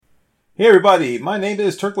Hey everybody, my name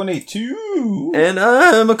is Turk182. And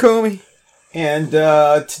I'm Akomi. And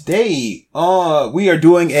today we are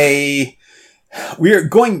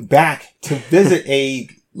going back to visit a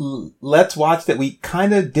Let's Watch that we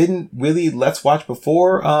kind of didn't really Let's Watch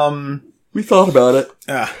before. We thought about it.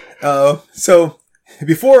 So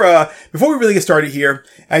before we really get started here,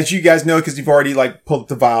 as you guys know, because you've already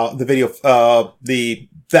pulled up the video, the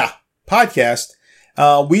podcast,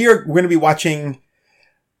 we are going to be watching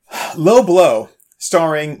Low Blow,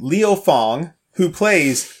 starring Leo Fong, who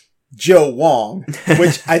plays Joe Wong,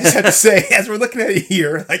 which I just have to say, as we're looking at it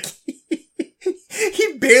here,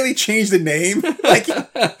 he barely changed the name.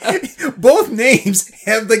 Both names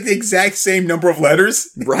have the exact same number of letters.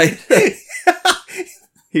 Right.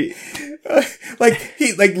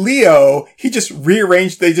 Leo, he just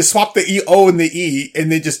rearranged, they just swapped the O and the E, and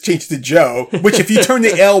they just changed to Joe, which if you turn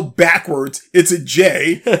the L backwards, it's a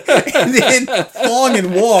J. And then Fong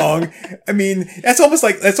and Wong, I mean, that's almost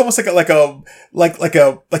like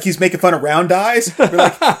he's making fun of round eyes.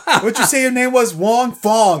 What'd you say your name was? Wong?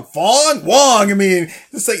 Fong, Wong. I mean,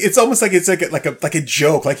 it's almost like it's like a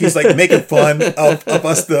joke, like he's making fun of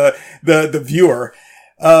us, the viewer.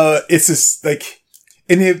 It's just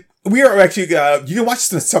we are actually, you can watch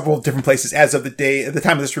this in several different places as of the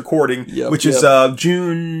time of this recording, which is,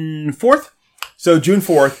 June 4th. So June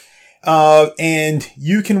 4th. And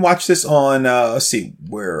you can watch this on, let's see,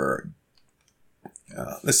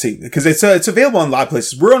 because it's available on a lot of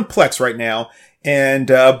places. We're on Plex right now. And,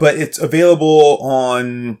 but it's available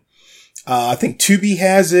on, I think Tubi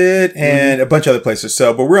has it and a bunch of other places.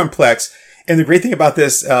 So, but we're on Plex. And the great thing about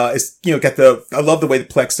this, is, I love the way the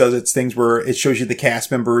Plex does its things where it shows you the cast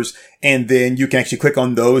members and then you can actually click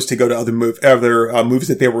on those to go to other movies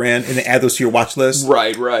that they were in and then add those to your watch list.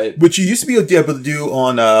 Right. Which you used to be able to do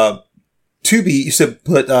on, Tubi. You used to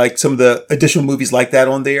put, some of the additional movies like that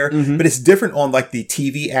on there, but it's different on the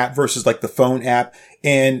TV app versus the phone app.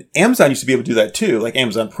 And Amazon used to be able to do that too, like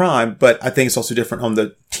Amazon Prime, but I think it's also different on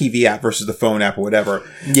the TV app versus the phone app or whatever.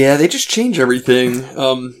 Yeah, they just change everything.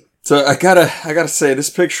 So I gotta say,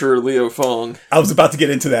 this picture of Leo Fong. I was about to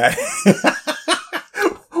get into that.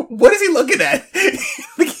 What is he looking at?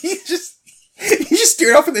 He's just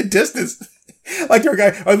staring off in the distance. Like your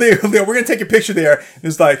guy, Leo, we're gonna take a picture there. And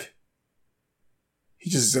it's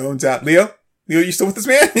he just zones out. Leo, you still with this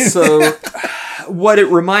man? So, what it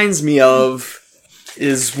reminds me of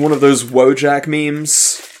is one of those Wojak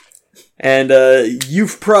memes. And,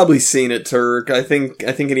 you've probably seen it, Turk. I think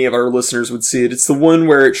any of our listeners would see it. It's the one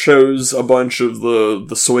where it shows a bunch of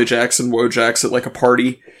the Soy Jacks and Wojaks at a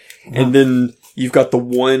party. And then you've got the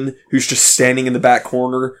one who's just standing in the back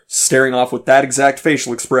corner, staring off with that exact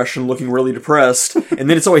facial expression, looking really depressed. And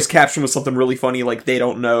then it's always captioned with something really funny, they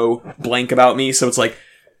don't know blank about me. So it's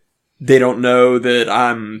they don't know that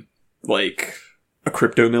I'm, a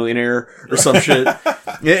crypto millionaire or some shit.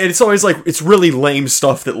 And it's always it's really lame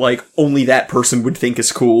stuff that only that person would think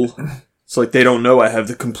is cool. It's they don't know I have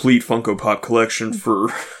the complete Funko Pop collection for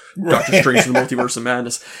Doctor Strange and the Multiverse of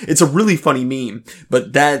Madness. It's a really funny meme,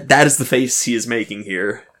 but that is the face he is making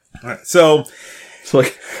here. All right, so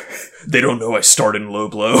it's they don't know I started in Low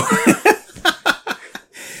Blow.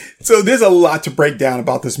 So there's a lot to break down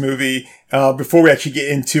about this movie before we actually get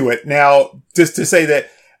into it. Now, just to say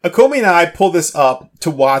that Akomi and I pulled this up to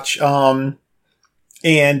watch, and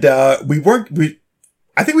I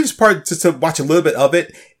think we just parted just to watch a little bit of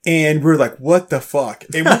it, and we were like, what the fuck?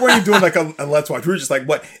 And we weren't even doing a Let's Watch. We were just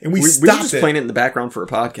what? And we stopped were just playing it in the background for a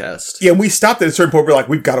podcast. Yeah, and we stopped at a certain point. We're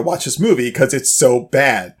we've got to watch this movie because it's so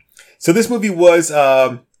bad. So this movie was,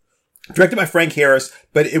 directed by Frank Harris,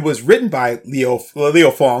 but it was written by Leo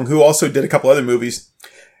Fong, who also did a couple other movies.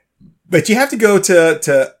 But you have to go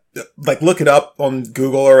to look it up on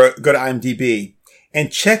Google or go to IMDb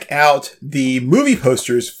and check out the movie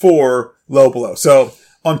posters for Low Blow. So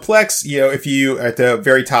on Plex, if you at the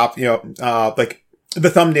very top, the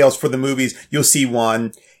thumbnails for the movies, you'll see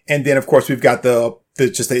one. And then of course we've got the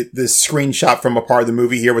screenshot from a part of the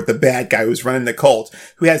movie here with the bad guy who's running the cult,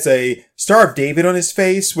 who has a Star of David on his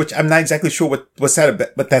face, which I'm not exactly sure what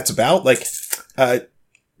that's about.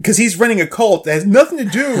 Cause he's running a cult that has nothing to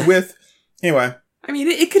do with, anyway. I mean,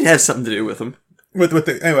 it could have something to do with him.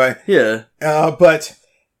 Anyway. Yeah. But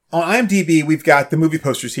on IMDb, we've got the movie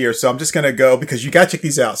posters here. So I'm just going to go because you got to check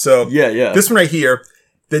these out. So yeah. This one right here,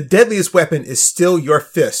 the deadliest weapon is still your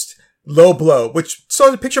fist. Low Blow, which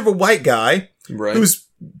shows a picture of a white guy. Right.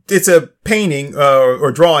 It's a painting,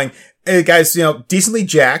 or drawing. And the guy's, decently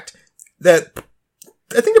jacked. That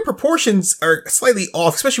I think the proportions are slightly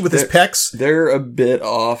off, especially with his pecs. They're a bit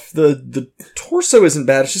off. The torso isn't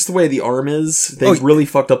bad. It's just the way the arm is. They really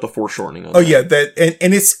fucked up the foreshortening on that. Yeah,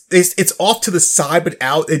 and it's off to the side but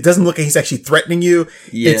out. It doesn't look like he's actually threatening you.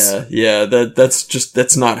 Yeah.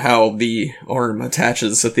 That's not how the arm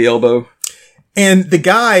attaches at the elbow. And the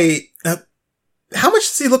guy, how much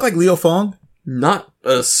does he look like Leo Fong? Not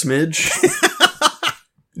a smidge.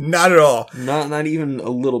 Not at all. Not even a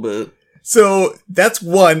little bit. So that's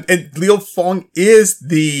one, and Leo Fong is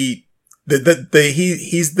he's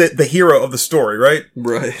the hero of the story, right?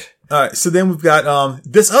 Right. Alright, so then we've got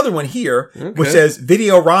this other one here, which says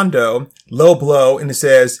Video Rondo, Low Blow, and it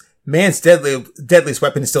says man's deadliest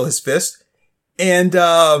weapon is still his fist. And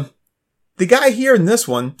the guy here in this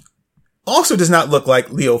one also does not look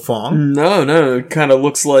like Leo Fong. No, it kind of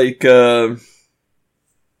looks like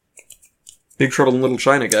Big Trouble in Little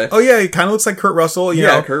China guy. Oh yeah, he kind of looks like Kurt Russell. You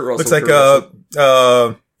know, Kurt Russell. Looks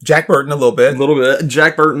like Jack Burton a little bit. A little bit.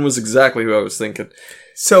 Jack Burton was exactly who I was thinking.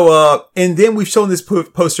 So, and then we've shown this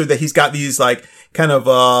poster that he's got these like kind of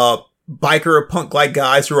biker punk-like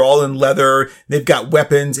guys who are all in leather. They've got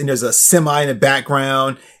weapons, and there's a semi in the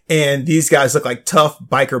background. And these guys look like tough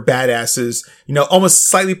biker badasses. You know, almost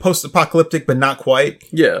slightly post-apocalyptic, but not quite.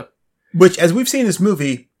 Yeah. Which, as we've seen in this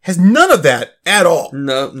movie, has none of that at all.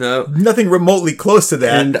 No. Nothing remotely close to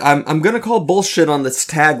that. And I'm gonna call bullshit on this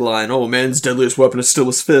tagline, oh, man's deadliest weapon is still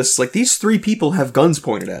his fists. Like, these three people have guns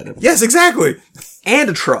pointed at him. Yes, exactly. And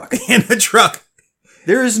a truck. And a truck.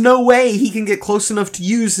 There is no way he can get close enough to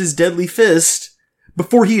use his deadly fist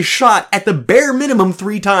before he is shot at the bare minimum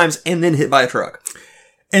 3 times and then hit by a truck.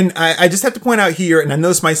 And I just have to point out here, and I know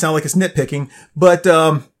this might sound like it's nitpicking, but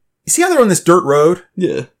you see how they're on this dirt road?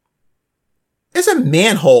 Yeah. There's a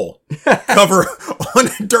manhole cover on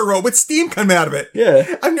a dirt road with steam coming out of it.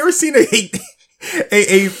 Yeah. I've never seen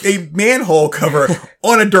a manhole cover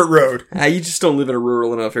on a dirt road. You just don't live in a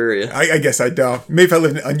rural enough area. I guess I don't. Maybe if I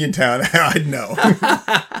lived in Onion Town, I'd know.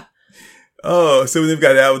 Oh, so they've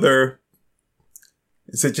got out there.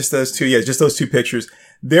 Is it just those two? Yeah, just those 2 pictures.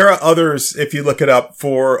 There are others, if you look it up,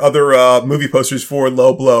 for other movie posters for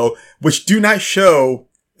Low Blow, which do not show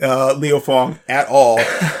Leo Fong at all,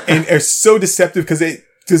 and are so deceptive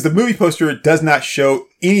because the movie poster does not show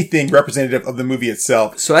anything representative of the movie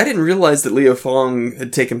itself. So I didn't realize that Leo Fong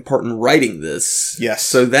had taken part in writing this. Yes.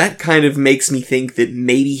 So that kind of makes me think that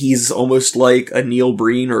maybe he's almost like a Neil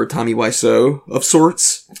Breen or a Tommy Wiseau of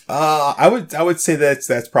sorts. I would say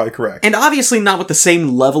that's probably correct. And obviously not with the same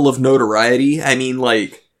level of notoriety. I mean,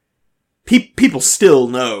 like, people still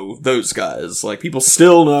know those guys. Like, people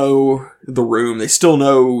still know The Room. They still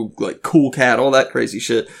know, like, Cool Cat, all that crazy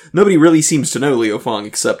shit. Nobody really seems to know Leo Fong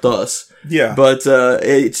except us. Yeah. But,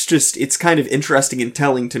 it's kind of interesting and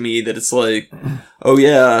telling to me that it's like, oh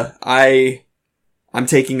yeah, I'm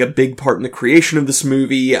taking a big part in the creation of this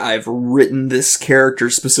movie. I've written this character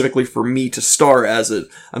specifically for me to star as it.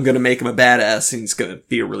 I'm gonna make him a badass and he's gonna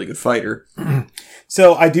be a really good fighter.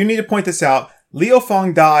 So I do need to point this out. Leo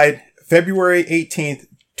Fong died February 18th,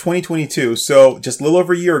 2022. So just a little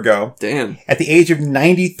over a year ago. Damn. At the age of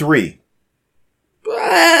 93.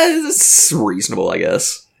 That's reasonable, I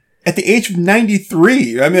guess. At the age of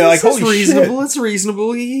 93. I mean, like, holy reasonable. shit. It's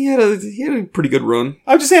reasonable. He had a pretty good run.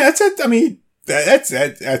 I'm just saying,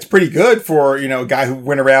 that's pretty good for, you know, a guy who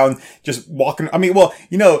went around just walking. I mean, well,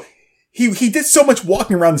 you know, he did so much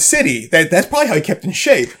walking around the city that's probably how he kept in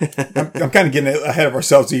shape. I'm kind of getting ahead of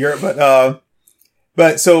ourselves here,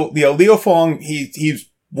 but so, you know, Leo Fong, he's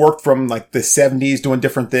worked from like the 70s doing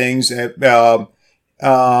different things. He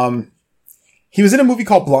was in a movie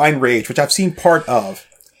called Blind Rage, which I've seen part of.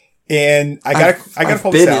 And I gotta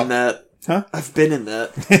call this out. I've been in that. Huh? I've been in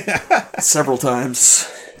that several times.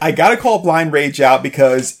 I gotta call Blind Rage out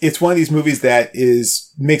because it's one of these movies that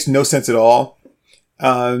makes no sense at all.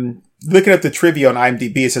 Looking at the trivia on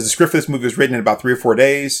IMDb, it says the script for this movie was written in about 3 or 4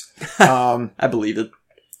 days. I believe it.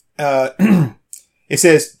 It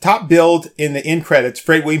says top billed in the end credits.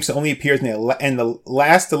 Fred Williamson only appears in the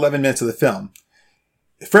last 11 minutes of the film.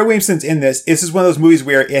 Fred Williamson's in this. This is one of those movies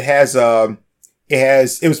where it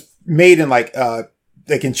was made in like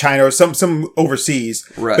in China or some overseas,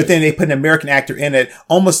 right? But then they put an American actor in it,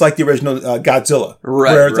 almost like the original Godzilla,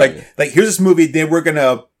 right? Where it's like here's this movie, then we're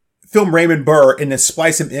gonna film Raymond Burr and then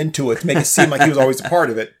splice him into it to make it seem like he was always a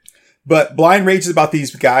part of it. But Blind Rage is about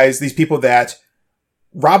these guys, these people that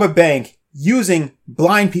rob a bank using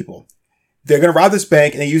blind people. They're gonna rob this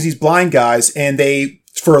bank and they use these blind guys, and they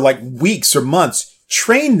for like weeks or months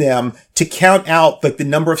train them to count out like the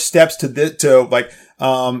number of steps where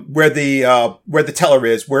the teller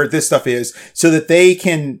is, where this stuff is, so that they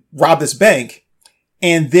can rob this bank.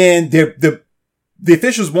 And then the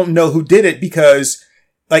officials won't know who did it because,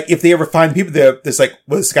 like, if they ever find people there, it's like,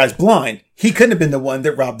 well, this guy's blind. He couldn't have been the one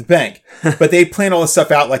that robbed the bank. But they plan all this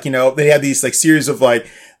stuff out. Like, they have these, like, series of, like,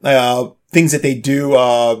 things that they do,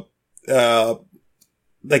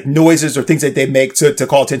 like noises or things that they make to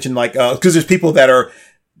call attention. Like, cause there's people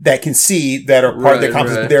that can see that are part of the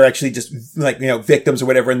accomplices, but they're actually just like, victims or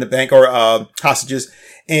whatever in the bank or, hostages.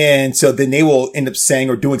 And so then they will end up saying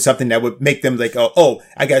or doing something that would make them like, oh,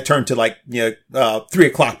 I got to turn to like,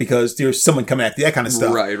 3:00 because there's someone coming after that kind of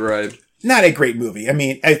stuff. Right. Not a great movie. I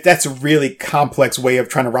mean, that's a really complex way of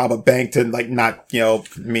trying to rob a bank to like not,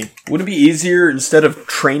 Wouldn't it be easier instead of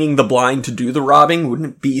training the blind to do the robbing? Wouldn't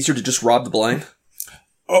it be easier to just rob the blind?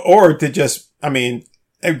 Or to just, granted,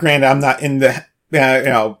 I'm not in the,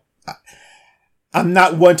 I'm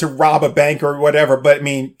not one to rob a bank or whatever, but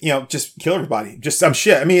just kill everybody. Just, I'm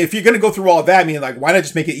shit. If you're going to go through all that, why not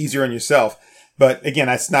just make it easier on yourself? But again,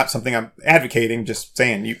 that's not something I'm advocating, just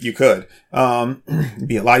saying you could. It'd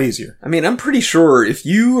be a lot easier. I'm pretty sure if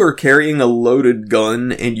you are carrying a loaded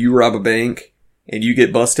gun and you rob a bank and you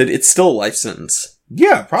get busted, it's still a life sentence.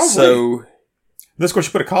 Yeah, probably. So, unless, of course,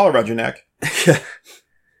 you put a collar around your neck.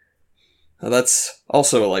 That's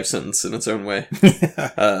also a life sentence in its own way.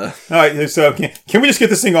 All right, so can we just get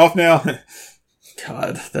this thing off now?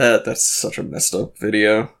 God, that's such a messed up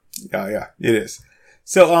video. Oh, yeah, it is.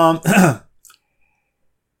 So,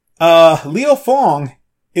 Leo Fong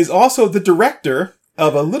is also the director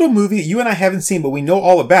of a little movie you and I haven't seen, but we know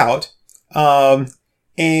all about.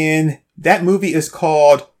 And that movie is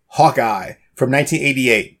called Hawkeye from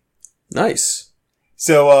 1988. Nice.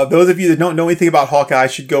 So, those of you that don't know anything about Hawkeye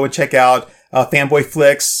should go and check out, Fanboy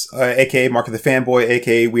Flicks, aka Mark of the Fanboy,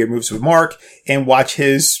 aka Weird Moves with Mark, and watch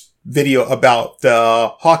his video about,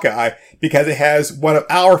 Hawkeye, because it has one of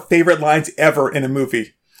our favorite lines ever in a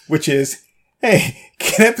movie, which is, hey,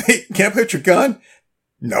 can I put your gun?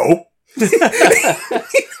 No.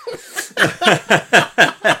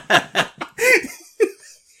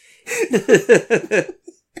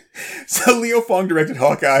 So Leo Fong directed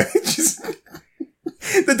Hawkeye. Just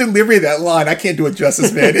the delivery of that line, I can't do it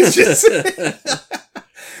justice, man. It's just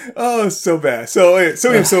oh, so bad.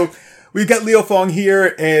 So we've got Leo Fong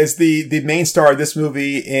here as the main star of this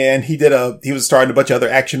movie, and he was starring in a bunch of other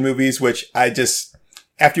action movies, which I just,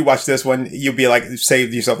 after you watch this one, you'll be like, say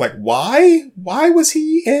to yourself, like, why was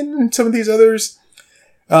he in some of these others?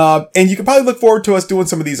 And you can probably look forward to us doing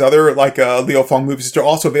some of these other, like, Leo Fong movies that are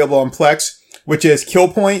also available on Plex, which is Kill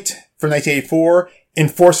Point from 1984,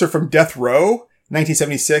 Enforcer from Death Row,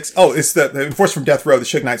 1976. Oh, it's the Enforcer from Death Row, the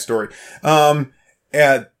Suge Knight story.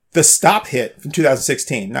 The Stop Hit from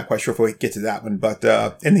 2016. Not quite sure if we get to that one, but,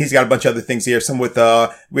 and he's got a bunch of other things here. Some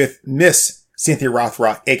with Miss Cynthia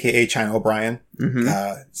Rothrock, aka China O'Brien.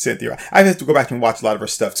 Mm-hmm. Cynthia. I have to go back and watch a lot of her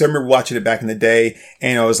stuff. So I remember watching it back in the day,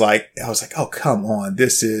 and I was like, oh, come on.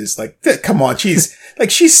 This is like, come on. She's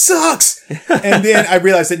like, she sucks. And then I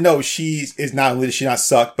realized that no, she is not only does she not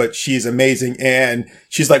suck, but she's amazing. And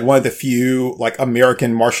she's like one of the few like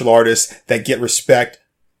American martial artists that get respect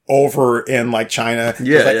over in like China.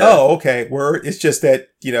 Yeah. Like, oh, okay. It's just that,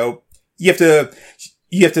 you have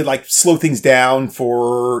to like slow things down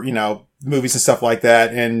for, movies and stuff like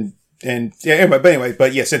that. And yeah,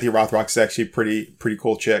 but yeah, Cynthia Rothrock's actually pretty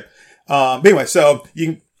cool chick. But anyway, so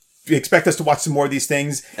you can expect us to watch some more of these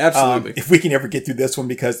things. Absolutely. If we can ever get through this one,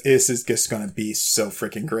 because this is just going to be so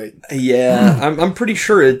freaking great. Yeah. I'm pretty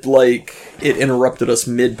sure it interrupted us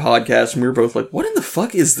mid podcast and we were both like, what in the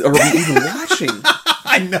fuck are we even watching?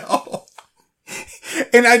 I know.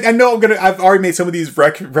 And I know I've already made some of these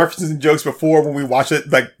references and jokes before when we watched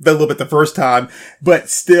it, like, a little bit the first time, but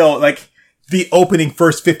still, like, the opening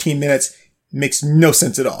first 15 minutes makes no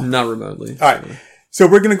sense at all. Not remotely. All right. So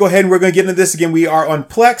we're going to go ahead and we're going to get into this again. We are on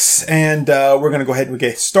Plex, and, we're going to go ahead and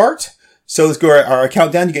get start. So let's go our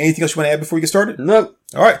countdown. You got anything else you want to add before we get started? Nope.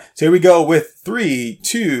 All right. So here we go with 3,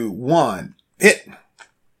 2, 1, hit.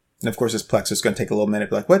 And of course, this Plex is going to take a little minute.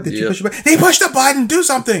 Be like, what? Did you push the button? They pushed the button. Do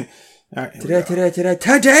something. All right.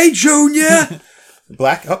 Today, Junior.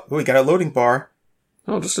 Black. Oh, we got a loading bar.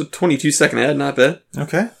 Oh, just a 22-second ad. Not bad.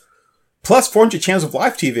 Okay. Plus 400 channels of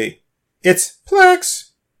live TV. It's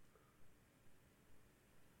Plex.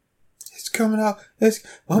 It's coming out.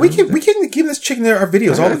 We can give this chick our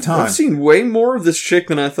videos all the time. I've seen way more of this chick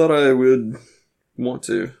than I thought I would want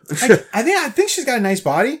to. I think she's got a nice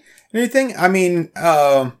body and everything. I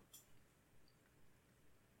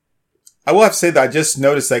will have to say that I just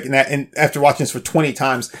noticed, like, and after watching this for 20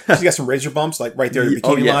 times, she's got some razor bumps, like, right there at the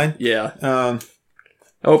bikini line. Yeah.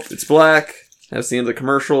 It's black. That's the end of the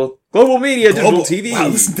commercial. Global Media, Digital TV. Wow,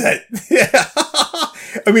 listen to that. Yeah.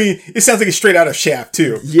 I mean, it sounds like it's straight out of Shaft,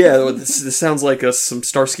 too. Yeah, this sounds like some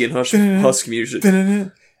Starsky and Hutch music.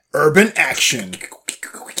 Urban action.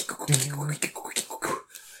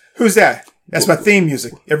 Who's that? That's my theme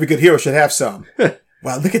music. Every good hero should have some.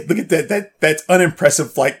 Wow, look at that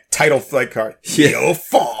unimpressive title flight card. Yeah. Leo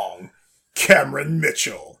Fong, Cameron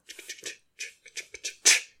Mitchell,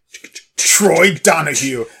 Troy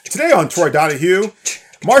Donahue. Today on Troy Donahue,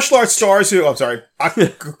 martial arts stars who, I'm sorry,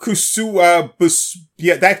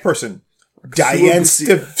 yeah, that person. Diane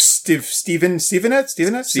Stevenette?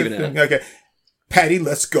 Okay. Patty,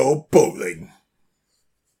 let's go bowling.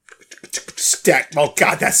 Stack, oh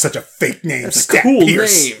god, that's such a fake name. That's Stack a cool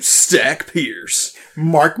Pierce. name, Stack Pierce.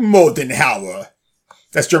 Mark Moldenhauer.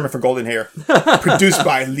 That's German for golden hair. Produced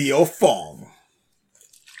by Leo Fong.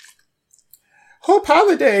 Hope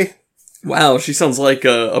Holiday. Wow, she sounds like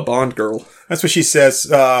a Bond girl. That's what she says.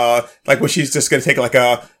 When she's just gonna take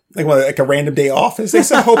a random day off. They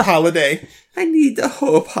say Hope Holiday. I need the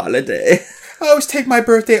Hope Holiday. I always take my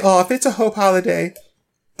birthday off. It's a Hope Holiday.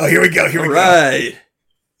 Oh, here we go. Here we go. Right.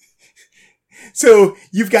 So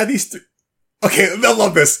you've got these. Okay, I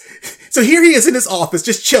love this. So here he is in his office,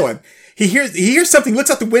 just chilling. He hears something. Looks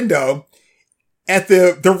out the window at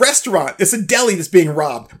the restaurant. It's a deli that's being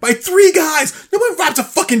robbed by 3 guys. No one robs a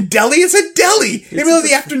fucking deli. It's a deli in the middle of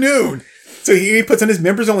the afternoon. So he puts on his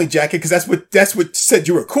members only jacket because that's what said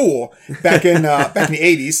you were cool back in the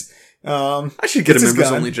 80s. I should get a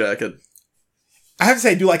members only jacket. I have to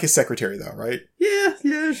say, I do like his secretary though, right?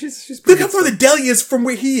 Yeah, she's Look how far the deli is from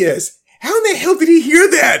where he is. How in the hell did he hear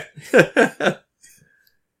that?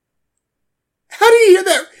 How did he hear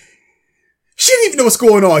that? She didn't even know what's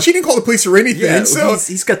going on. She didn't call the police or anything. Yeah, so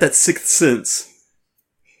he's got that sixth sense.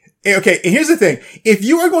 Okay, and here's the thing. If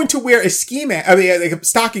you are going to wear a ski mask, like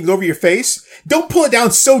stockings over your face, don't pull it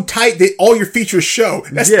down so tight that all your features show.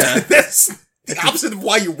 That's the opposite of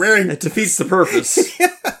why you're wearing it. It defeats the purpose.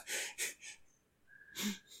 Yeah.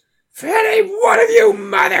 If any one of you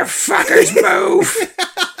motherfuckers move.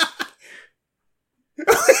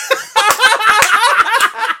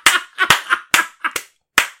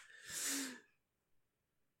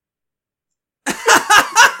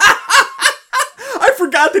 I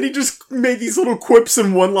forgot that he just made these little quips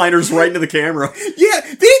and one-liners right into the camera. Yeah,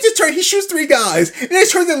 then he shoots 3 guys, and then he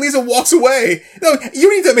turns and leaves and walks away. No,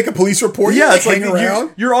 you need to make a police report. Yeah, it's hang like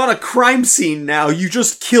around. You're on a crime scene now. You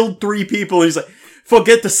just killed 3 people, and he's like,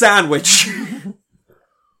 forget the sandwich.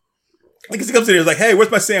 Like, he comes in here, he's like, hey, where's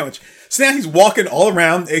my sandwich? So now he's walking all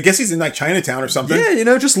around. I guess he's in like Chinatown or something.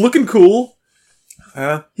 Yeah, just looking cool.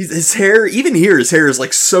 His hair, even here, his hair is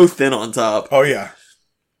like so thin on top. Oh, yeah.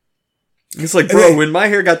 It's like, bro, when my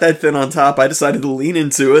hair got that thin on top, I decided to lean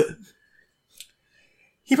into it.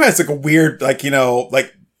 He probably has like a weird,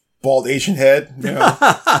 bald Asian head. You know?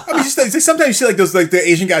 I mean, just sometimes you see like those, the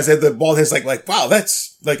Asian guys that have the bald heads, like, wow,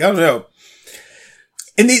 that's I don't know.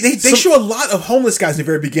 And they show a lot of homeless guys in the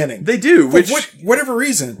very beginning. They do, for whatever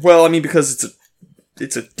reason. Well, I mean, because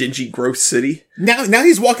it's a dingy, gross city. Now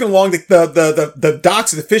he's walking along the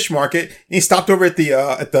docks of the fish market, and he stopped over at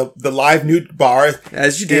the live nude bar.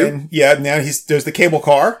 As you do. And, yeah, now there's the cable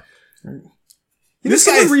car. This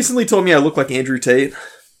guy recently told me I look like Andrew Tate.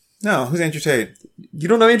 No, who's Andrew Tate? You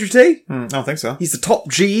don't know Andrew Tate? I don't think so. He's the top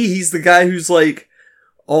G. He's the guy who's like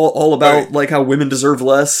all about like how women deserve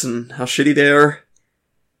less and how shitty they are.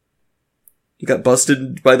 He got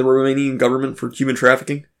busted by the Romanian government for human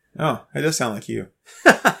trafficking. Oh, it does sound like you.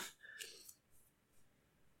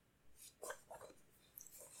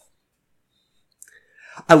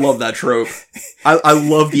 I love that trope. I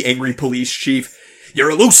love the angry police chief.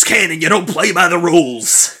 You're a loose cannon. You don't play by the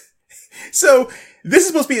rules. So this is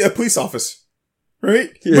supposed to be a police office,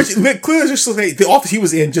 right? Yes. Which clearly just like the office he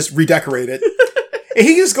was in just redecorated. And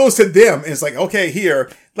he just goes to them and it's like, okay, here.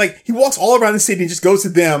 Like, he walks all around the city and just goes to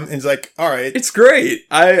them and is like, all right. It's great.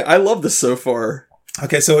 I love this so far.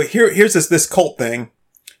 Okay, so here's this cult thing,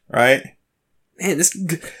 right? Man, this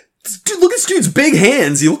dude, look at this dude's big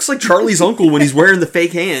hands. He looks like Charlie's uncle when he's wearing the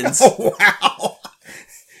fake hands. Oh, wow.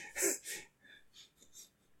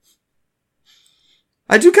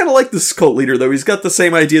 I do kind of like this cult leader, though. He's got the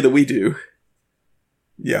same idea that we do.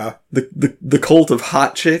 Yeah. The cult of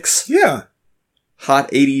hot chicks. Yeah.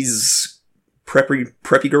 Hot 80s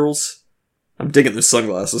preppy girls. I'm digging those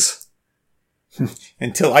sunglasses.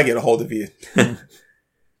 Until I get a hold of you.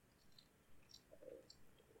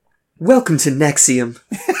 Welcome to Nexium.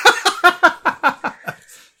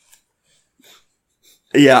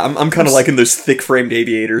 Yeah, I'm kind of liking those thick-framed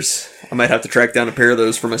aviators. I might have to track down a pair of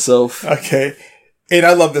those for myself. Okay. And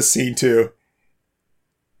I love this scene, too.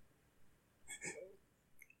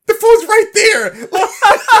 The phone's right there!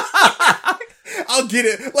 I'll get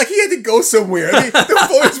it. Like, he had to go somewhere. The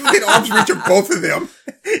phone is within arm's reach of both of them.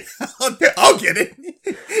 I'll get it.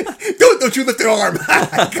 Don't you lift an arm.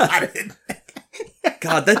 I got it.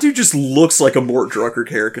 God, that dude just looks like a Mort Drucker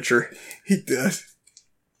caricature. He does.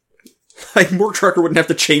 Like, Mort Drucker wouldn't have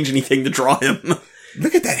to change anything to draw him.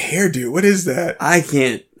 Look at that hairdo. What is that? I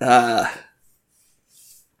can't, All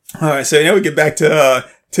right, so now we get back to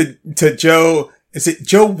Joe. Is it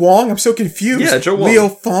Joe Wong? I'm so confused. Yeah, Joe Wong. Leo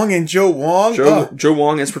Fong and Joe Wong. Joe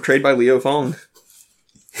Wong is portrayed by Leo Fong.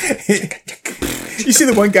 You see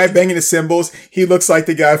the one guy banging the cymbals? He looks like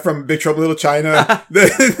the guy from Big Trouble in Little China.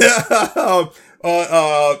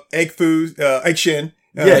 Egg Shin.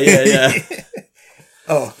 Yeah.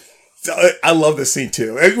 Oh, so I love this scene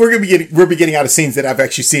too. We'll be getting out of scenes that I've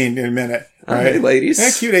actually seen in a minute. Right, hey, ladies.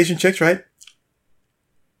 Yeah, cute Asian chicks, right?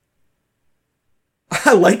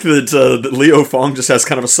 I like that Leo Fong just has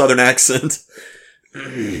kind of a southern accent.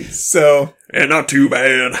 So, and not too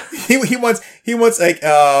bad. He wants like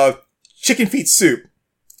chicken feet soup.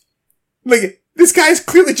 Like, this guy's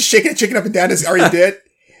clearly just shaking a chicken up and down as already dead.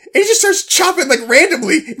 And he just starts chopping like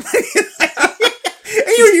randomly. And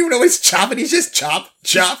you don't even know he's chopping. He's just chop.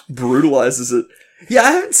 Brutalizes it. Yeah,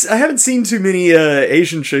 I haven't seen too many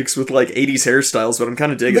Asian chicks with like 80s hairstyles, but I'm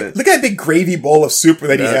kind of digging it. Look at that big gravy bowl of soup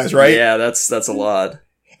that he has, right? Yeah, that's a lot.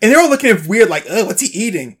 And they're all looking at him weird, like, oh, what's he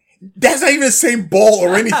eating? That's not even the same bowl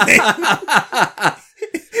or anything. I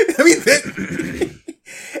mean,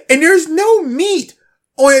 and there's no meat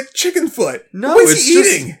on a chicken foot. No, what's he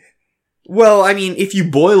eating? Well, I mean, if you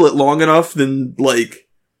boil it long enough, then like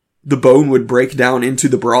the bone would break down into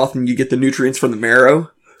the broth, and you get the nutrients from the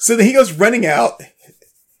marrow. So then he goes running out,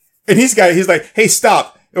 and he's like, "Hey,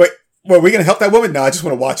 stop! Wait, well, are we gonna help that woman? No, I just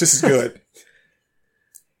want to watch. This is good."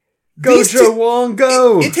 Go, Joe Wong,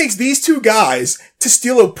 go! It takes these two guys to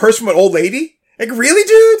steal a purse from an old lady? Like, really,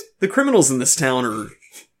 dude? The criminals in this town are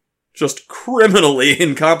just criminally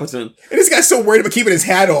incompetent. And this guy's so worried about keeping his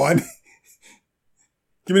hat on.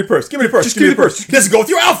 Give me the purse. Give me the purse. Just give me the purse. Let's go with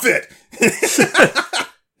your outfit.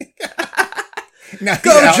 Now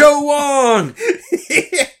go, Joe Wong!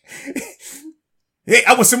 Hey,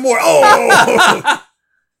 I want some more. Oh!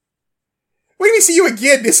 Wait till we see you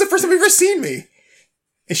again. This is the first time you've ever seen me.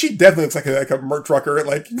 And she definitely looks like a Mort Drucker,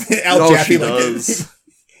 like Al Jaffe. She does.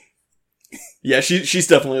 Yeah, she's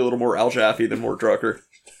definitely a little more Al Jaffe than Mort Drucker.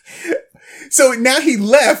 So now he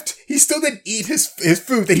left. He still didn't eat his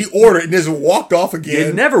food that he ordered and just walked off again.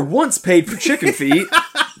 You never once paid for chicken feet.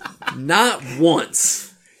 Not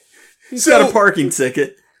once. He's got a parking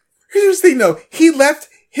ticket. Here's the thing, though. He left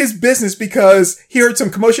his business because he heard some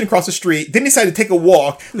commotion across the street, then decided to take a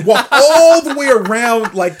walk all the way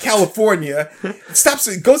around, like, California,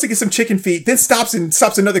 goes to get some chicken feet, then stops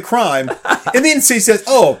another crime, and then he says,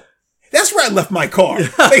 oh, that's where I left my car.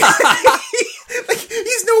 Like,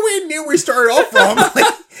 he's nowhere near where he started off from.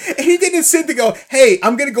 And he didn't sit to go, hey,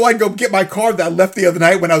 I'm going to go out and go get my car that I left the other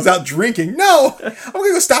night when I was out drinking. No, I'm going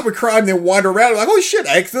to go stop a crime and then wander around. I'm like, oh shit,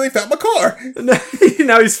 I accidentally found my car.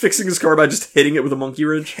 Now he's fixing his car by just hitting it with a monkey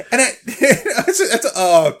wrench. And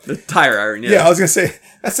the tire iron, yeah. Yeah, I was going to say,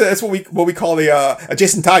 that's what we call a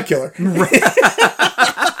Jason Todd killer.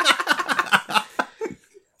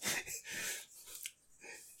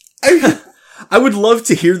 I would love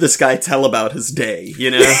to hear this guy tell about his day, you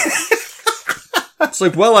know? It's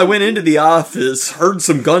like, well, I went into the office, heard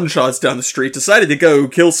some gunshots down the street, decided to go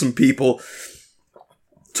kill some people,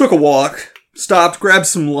 took a walk, stopped, grabbed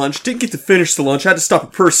some lunch, didn't get to finish the lunch, had to stop a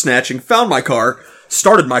purse snatching, found my car,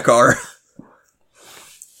 started my car.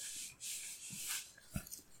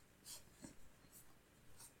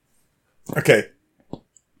 Okay.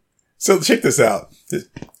 So check this out.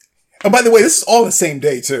 Oh, by the way, this is all the same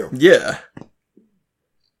day, too. Yeah.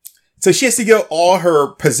 So she has to give all her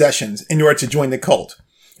possessions in order to join the cult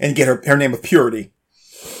and get her name of Purity.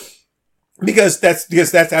 Because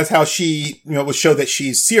that's how she, will show that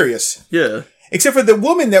she's serious. Yeah. Except for the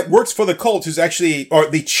woman that works for the cult, who's actually, or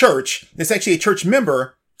the church, that's actually a church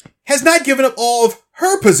member, has not given up all of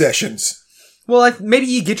her possessions. Well, maybe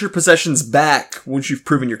you get your possessions back once you've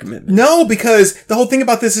proven your commitment. No, because the whole thing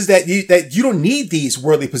about this is that you don't need these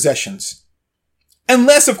worldly possessions.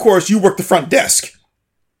 Unless, of course, you work the front desk.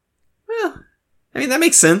 Well, I mean, that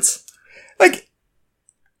makes sense. Like,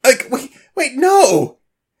 wait, no.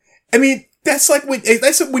 I mean, that's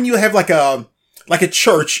when you have like a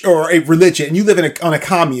church or a religion and you live on a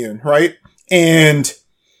commune, right? And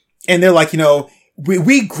they're like,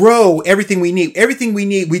 we grow everything we need. Everything we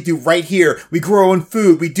need, we do right here. We grow our own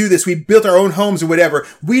food. We do this. We build our own homes or whatever.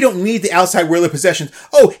 We don't need the outside worldly possessions.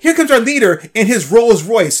 Oh, here comes our leader in his Rolls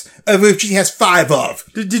Royce, which he has 5 of.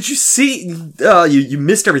 Did you see? You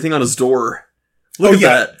missed everything on his door. Look at yeah.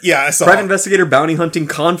 that. Yeah, I saw Private it. investigator, bounty hunting,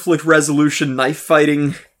 conflict resolution, knife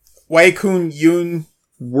fighting, Wei Kun Yun.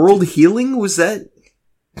 world healing. Was that?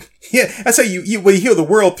 Yeah, that's how you heal the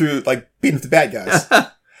world through, like, beating up the bad guys.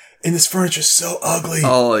 And this furniture's so ugly.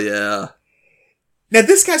 Oh yeah. Now,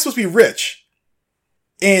 this guy's supposed to be rich.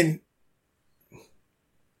 And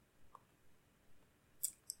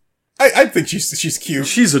I think she's cute.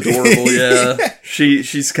 She's adorable. Yeah.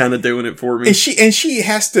 She's kind of doing it for me. And she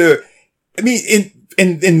has to, I mean,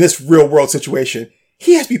 in this real world situation,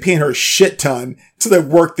 he has to be paying her a shit ton to like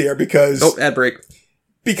work there because, ad break.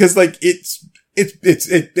 Because like it's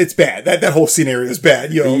bad. That whole scenario is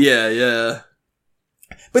bad, you know? Yeah.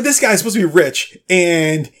 But this guy's supposed to be rich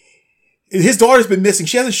and his daughter's been missing.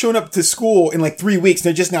 She hasn't shown up to school in like 3 weeks. And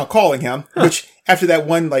they're just now calling him, which after that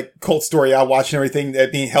one like cult story I watched and everything,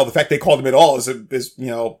 that being held, the fact they called him at all is you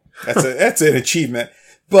know, that's an achievement.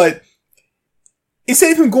 But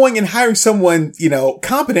instead of him going and hiring someone, you know,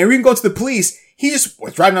 competent or even going to the police, he just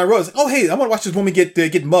was driving on the road. Like, oh, hey, I want to watch this woman get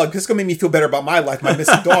mugged. This is going to make me feel better about my life, my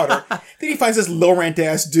missing daughter. Then he finds this low rent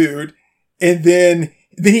ass dude. And then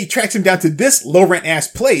he tracks him down to this low rent ass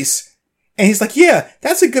place. And he's like, yeah,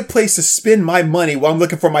 that's a good place to spend my money while I'm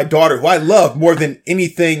looking for my daughter, who I love more than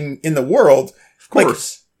anything in the world. Of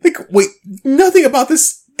course. Like, wait, nothing about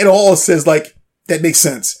this at all says like, that makes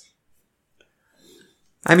sense.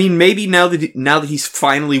 I mean, maybe now that he's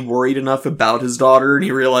finally worried enough about his daughter and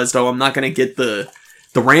he realized, oh, I'm not going to get the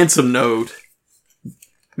ransom note.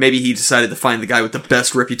 Maybe he decided to find the guy with the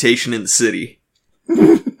best reputation in the city.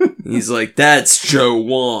 He's like, that's Joe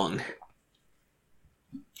Wong.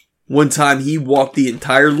 One time he walked the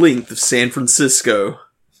entire length of San Francisco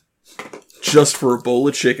just for a bowl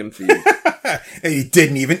of chicken feet. And he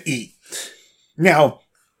didn't even eat. Now,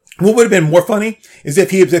 what would have been more funny is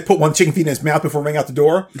if he had put one chicken feet in his mouth before running out the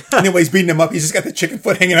door. And then when he's beating him up, he's just got the chicken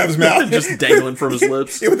foot hanging out of his mouth. Just dangling from his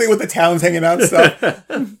lips. with the talons hanging out and stuff.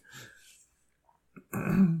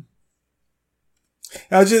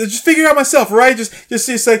 I'll just figure it out myself, all right?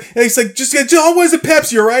 It's like, I want a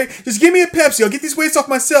Pepsi, all right? Just give me a Pepsi. I'll get these weights off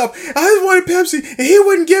myself. I just wanted a Pepsi, and he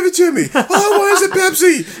wouldn't give it to me. All I want is a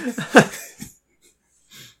Pepsi.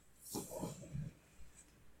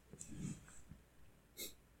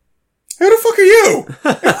 Who the fuck are you?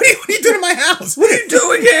 What are you doing in my house? What are you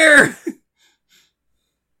doing here?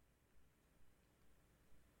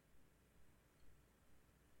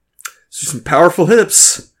 Some powerful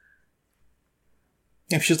hips.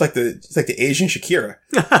 Yeah, she's like the Asian Shakira.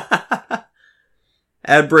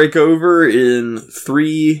 Ad break over in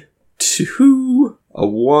 3, 2,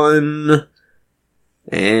 1,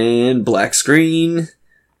 and black screen.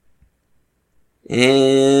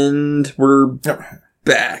 And we're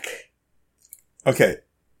back. Okay.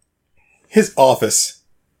 His office.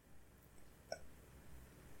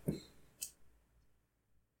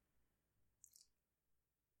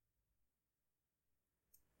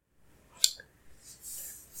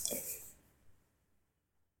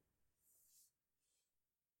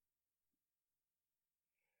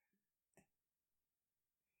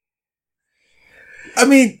 I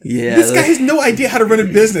mean, this guy has no idea how to run a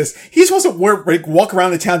business. He's supposed to walk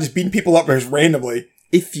around the town just beating people up randomly.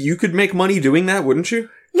 If you could make money doing that, wouldn't you?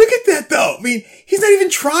 Look at that, though. I mean, he's not even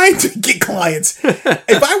trying to get clients.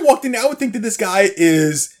 If I walked in, I would think that this guy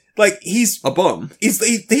is like he's a bum.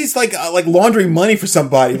 He's like laundering money for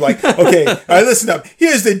somebody. Like, okay, all right, listen up.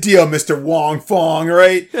 Here's the deal, Mr. Wong Fong. All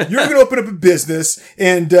right, you're gonna open up a business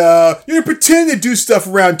and you're gonna pretend to do stuff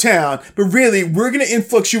around town, but really, we're gonna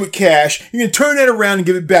influx you with cash. You're gonna turn that around and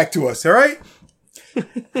give it back to us. All right.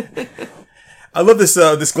 I love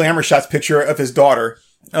this glamour shots picture of his daughter.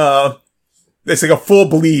 It's like a full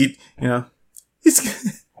bleed, you know.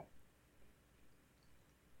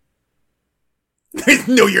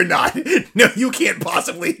 No, you're not. No, you can't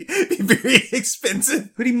possibly be very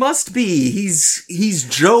expensive. But he must be. He's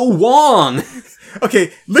Joe Wong.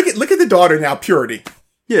 Okay, look at the daughter now, Purity.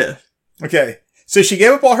 Yeah. Okay, so she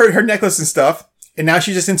gave up all her necklace and stuff, and now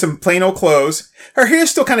she's just in some plain old clothes. Her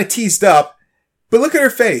hair's still kind of teased up, but look at her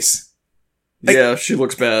face. Like, yeah, she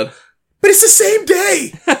looks bad. But it's the same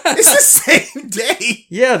day. It's the same day.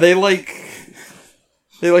 Yeah, they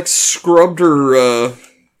scrubbed her.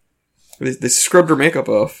 They scrubbed her makeup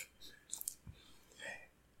off.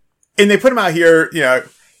 And they put him out here, you know,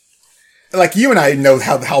 like you and I know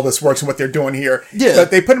how this works and what they're doing here. Yeah.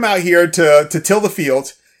 But they put him out here to till the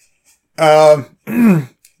field. When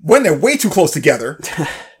they're way too close together,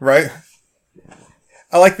 right?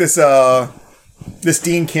 I like this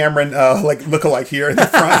Dean Cameron lookalike here in the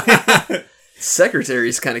front.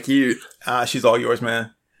 Secretary's kind of cute. She's all yours,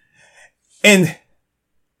 man. And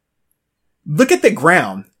look at the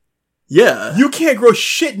ground. Yeah. You can't grow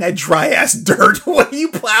shit in that dry ass dirt. What are you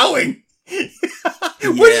plowing? What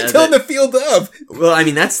are you tilling the field of? Well, I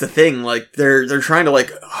mean, that's the thing. Like, they're trying to,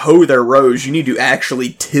 like, hoe their rows. You need to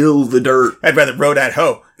actually till the dirt. I'd rather row that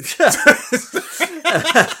hoe.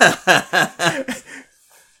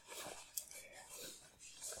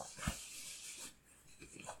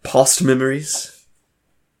 Past memories.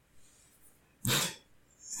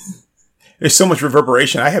 There's so much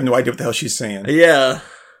reverberation. I have no idea what the hell she's saying. Yeah.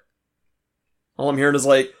 All I'm hearing is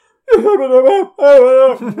like... Doors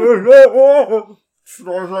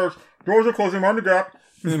are closing on the gap.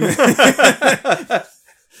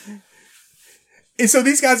 And so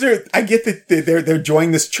these guys are, I get that they're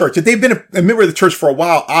joining this church. They've been a member of the church for a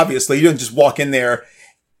while, obviously. You don't just walk in there.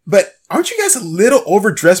 But aren't you guys a little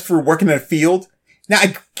overdressed for working in a field? Now,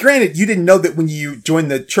 granted, you didn't know that when you joined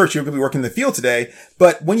the church, you were going to be working in the field today.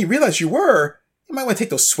 But when you realized you were, you might want to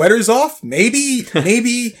take those sweaters off. Maybe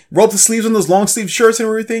roll up the sleeves on those long sleeve shirts and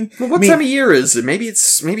everything. Well, what time of year is it? Maybe it's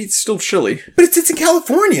still chilly. But it's in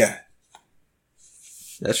California.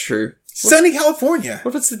 That's true. Sunny California.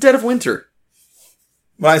 What if it's the dead of winter?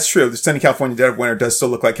 Well, that's true. The sunny California dead of winter does still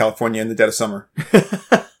look like California in the dead of summer.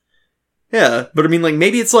 Yeah, but I mean, like,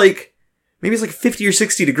 maybe it's like 50 or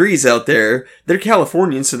 60 degrees out there. They're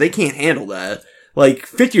Californians, so they can't handle that. Like,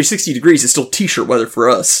 50 or 60 degrees is still t-shirt weather for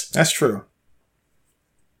us. That's true.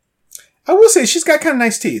 I will say, she's got kind of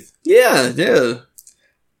nice teeth. Yeah, yeah.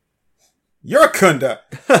 You're a kunda.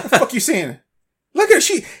 What the fuck you saying? Look at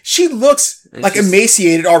her. She looks like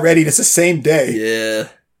emaciated already. It's the same day. Yeah.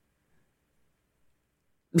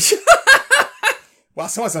 Wow,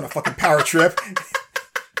 someone's on a fucking power trip.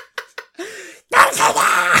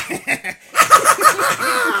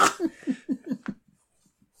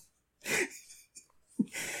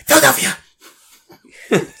 Philadelphia.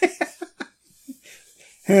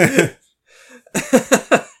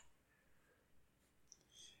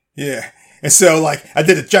 Yeah. And so, like, I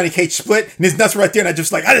did a Johnny Cage split, and his nuts were right there, and I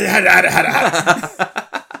just like, look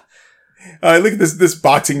at this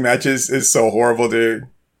boxing match is so horrible, dude.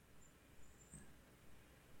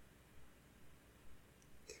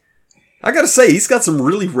 I gotta say, he's got some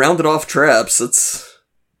really rounded off traps.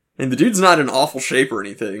 And the dude's not in awful shape or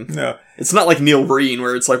anything. No. It's not like Neil Breen,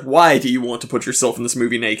 where it's like, why do you want to put yourself in this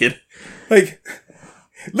movie naked? Like,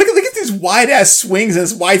 look at these wide-ass swings and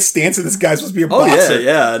this wide stance that this guy's supposed to be a boxer. Oh,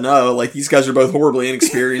 yeah, no, like, these guys are both horribly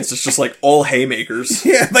inexperienced. It's just, like, all haymakers.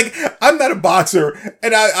 Yeah, like, I'm not a boxer,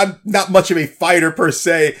 and I'm not much of a fighter, per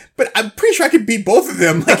se, but I'm pretty sure I could beat both of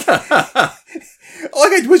them. Like, all I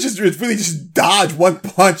got to do is really just dodge one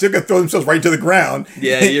punch. They're going to throw themselves right to the ground.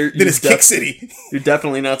 Yeah, then it's Kick City. You're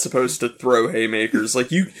definitely not supposed to throw haymakers.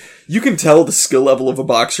 Like, you can tell the skill level of a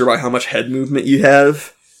boxer by how much head movement you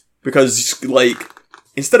have. Because, like,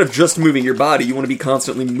 instead of just moving your body, you want to be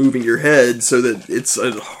constantly moving your head so that it's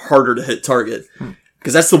a harder to hit target.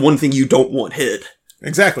 Because that's the one thing you don't want hit.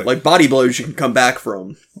 Exactly. Like, body blows you can come back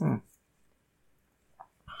from.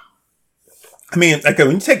 I mean, like,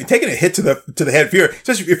 when you taking a hit to the head,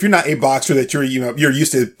 especially if you're not a boxer that you're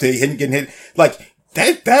used to getting hit, like,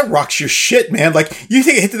 that rocks your shit, man. Like, you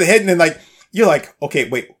take a hit to the head and then, like, you're like, okay,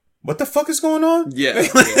 wait, what the fuck is going on? Yeah.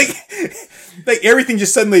 like everything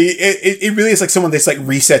just suddenly, it really is like someone that's like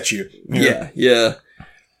reset you. Yeah.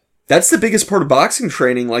 That's the biggest part of boxing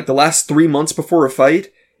training. Like, the last 3 months before a fight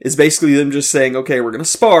is basically them just saying, okay, we're gonna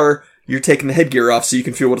spar. You're taking the headgear off so you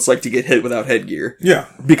can feel what it's like to get hit without headgear. Yeah.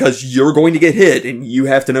 Because you're going to get hit, and you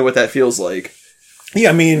have to know what that feels like. Yeah,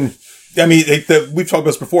 I mean, we've talked about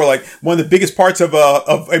this before. Like, one of the biggest parts of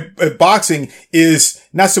boxing is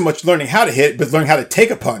not so much learning how to hit, but learning how to take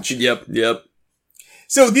a punch. Yep.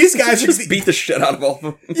 So these guys just beat the shit out of all of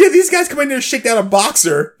them. Yeah, these guys come in there and shake down a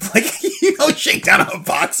boxer. Like, you don't shake down a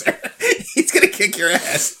boxer. He's gonna kick your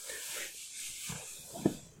ass.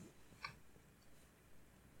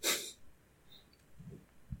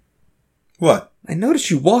 What? I noticed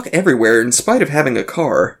you walk everywhere in spite of having a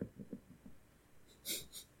car.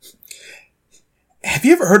 Have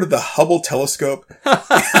you ever heard of the Hubble telescope?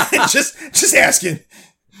 just asking.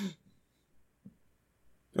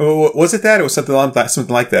 Oh, was it that? It was something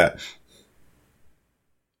like that.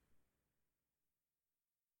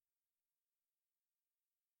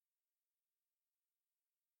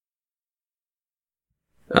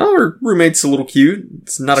 Oh, her roommate's a little cute.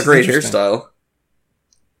 It's not a great hairstyle.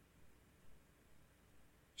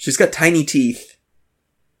 She's got tiny teeth.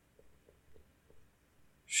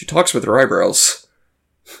 She talks with her eyebrows.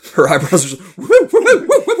 Her eyebrows are just, woo, woo, woo,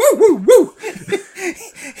 woo, woo, woo, woo.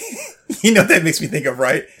 You know what that makes me think of,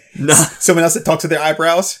 right? Nah. Someone else that talks with their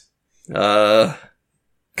eyebrows?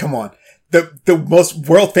 Come on. The most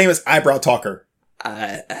world famous eyebrow talker.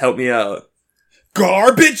 Help me out.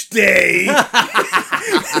 Garbage day!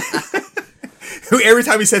 Who every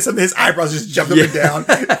time he says something, his eyebrows just jump up and down.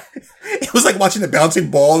 It was like watching the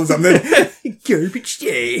bouncing ball or something. Garbage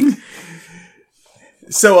day.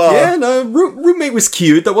 So, yeah, no, roommate was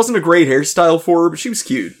cute. That wasn't a great hairstyle for her, but she was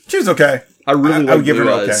cute. She was okay. I really like give Blue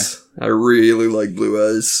her Eyes. Okay. I really like Blue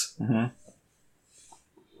Eyes. Mm-hmm.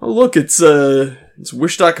 Oh, look, it's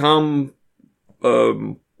Wish.com,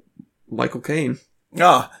 Michael Caine.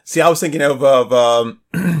 Ah, see, I was thinking of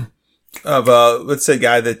let's say,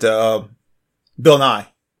 guy that, Bill Nye.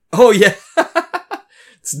 Oh, yeah.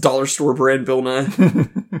 It's dollar store brand Bill Nye.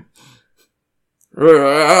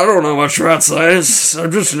 I don't know much about science.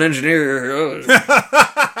 I'm just an engineer.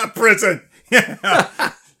 Prison. Yeah.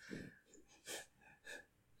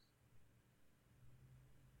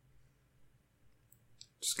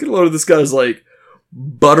 Just get a load of this guy's, like,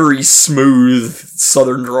 buttery smooth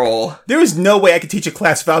southern drawl. There was no way I could teach a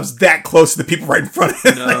class if I was that close to the people right in front of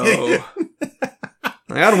me. No.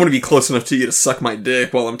 I don't want to be close enough to you to suck my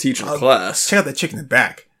dick while I'm teaching a class. Check out that chick in the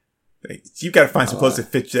back. You've got to find some clothes that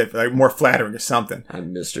fit you, like more flattering or something. I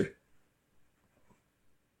missed her.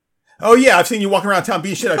 Oh yeah, I've seen you walking around town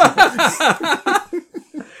beating shit out of people.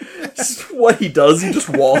 Just what he does, he just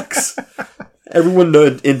walks. Everyone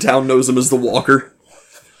in town knows him as the Walker.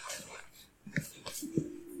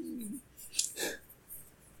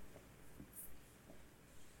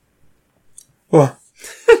 Well,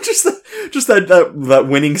 just that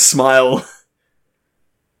winning smile.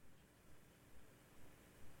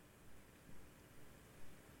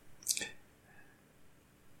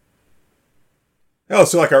 oh,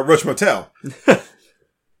 so like our Roach Motel.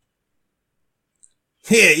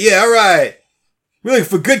 Yeah, all right. We're looking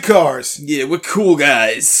for good cars. Yeah, we're cool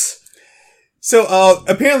guys. So,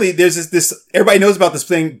 apparently there's this, everybody knows about this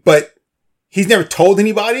thing, but he's never told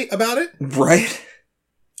anybody about it. Right?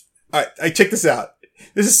 Alright, check this out.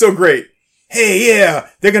 This is so great. Hey, yeah,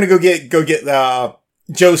 they're gonna go get,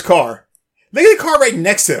 Joe's car. Look at the car right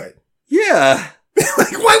next to it. Yeah.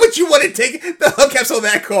 Like, why would you want to take the hubcaps on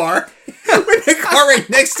that car when the car right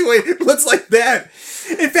next to it looks like that?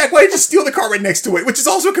 In fact, why don't you just steal the car right next to it, which is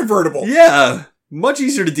also convertible? Yeah. Much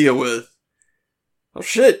easier to deal with. Oh,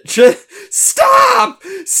 shit. Stop!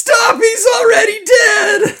 Stop! He's already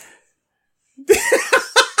dead!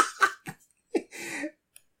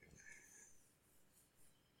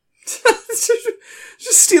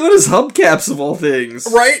 Just stealing his hubcaps of all things.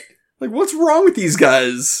 Right? Like, what's wrong with these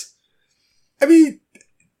guys? I mean,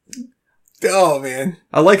 oh man.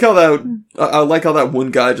 I like how that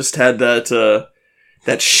one guy just had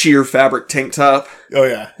that sheer fabric tank top. Oh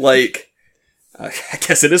yeah. Like, I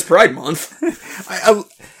guess it is Pride Month. I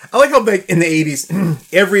like how like in the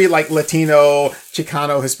 80s, every like Latino,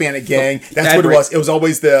 Chicano, Hispanic gang, that's what it was. It was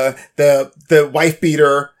always the wife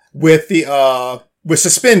beater with with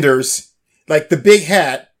suspenders, like the big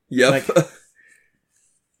hat. Yep. Like,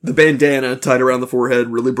 the bandana tied around the forehead,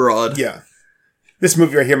 really broad. Yeah. This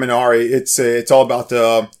movie right here, Minari, it's all about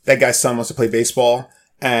that guy's son wants to play baseball,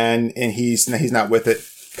 and he's not with it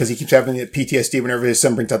because he keeps having PTSD whenever his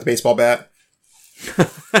son brings out the baseball bat.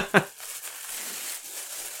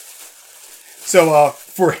 So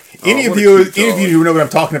for any of you who know what I'm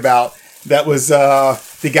talking about, that was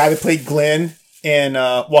the guy that played Glenn in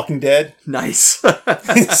Walking Dead. Nice.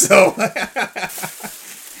 So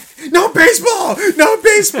no baseball.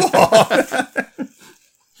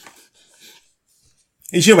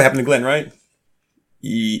 You know what happened to Glenn, right?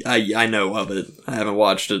 I know of it. I haven't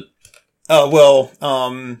watched it. Well,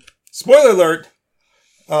 spoiler alert.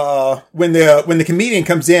 When the comedian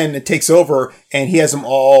comes in and takes over, and he has them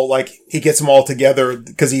all, like, he gets them all together,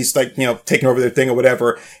 because he's, like, taking over their thing or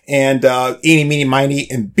whatever, and, eeny, meeny,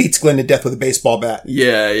 miny, and beats Glenn to death with a baseball bat.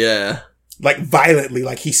 Yeah. Like, violently,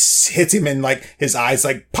 like, he hits him and, like, his eyes,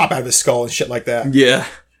 like, pop out of his skull and shit like that. Yeah.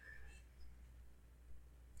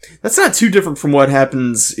 That's not too different from what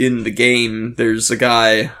happens in the game. There's a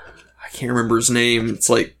guy, I can't remember his name, it's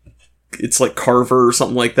like Carver or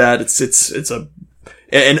something like that. It's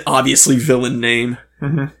an obviously villain name.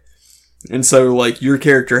 Mm-hmm. And so, like, your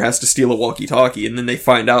character has to steal a walkie-talkie, and then they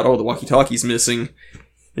find out, oh, the walkie-talkie's missing.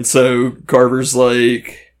 And so, Carver's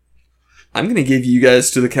like, I'm gonna give you guys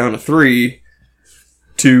to the count of 3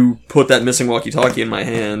 to put that missing walkie-talkie in my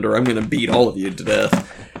hand, or I'm gonna beat all of you to death.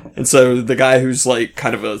 And so, the guy who's, like,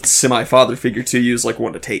 kind of a semi-father figure to you is, like,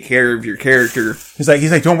 wanting to take care of your character. He's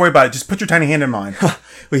like, don't worry about it, just put your tiny hand in mine.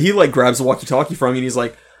 But he, like, grabs the walkie-talkie from you, and he's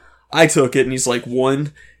like, I took it, and he's like,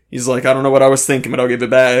 1. He's like, I don't know what I was thinking, but I'll give it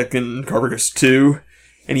back. And Carver goes, 2.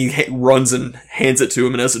 And he runs and hands it to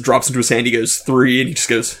him, and as it drops into his hand, he goes, 3, and he just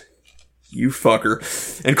goes, You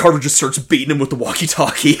fucker. And Carter just starts beating him with the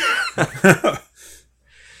walkie-talkie.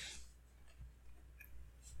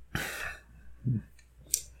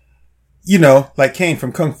 You know, like Kane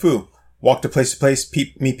from Kung Fu. Walk to place,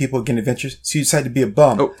 meet people, get adventures. So you decide to be a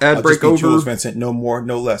bum. Oh, ad break over. Jules Vincent, no more,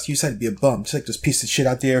 no less. You decide to be a bum. Just like this piece of shit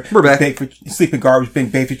out there. We're back. Sleep in garbage,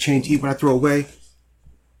 beg for change, eat what I throw away.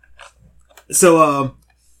 So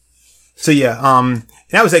yeah,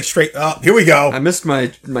 that was like straight up. Here we go. I missed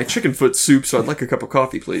my chicken foot soup, so I'd like a cup of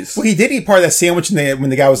coffee, please. Well, he did eat part of that sandwich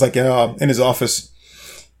when the guy was like in his office.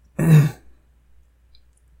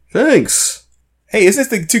 Thanks. Hey, isn't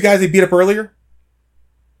this the two guys they beat up earlier?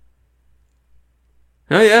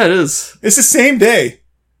 Oh yeah, it is. It's the same day.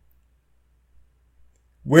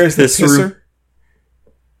 Where's the pisser?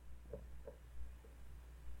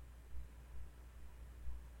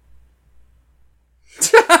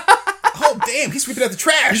 Oh, damn, he's sweeping out the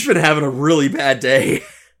trash. He's been having a really bad day.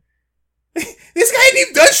 This guy ain't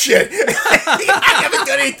even done shit. I haven't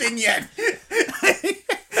done anything yet.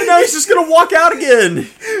 And now he's just gonna walk out again.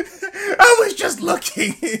 I was just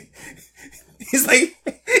looking. He's like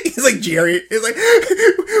Jerry. He's like, all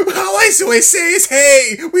I always say is,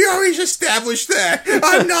 hey, we already established that.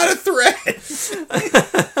 I'm not a threat.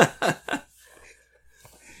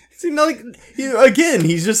 See, like, he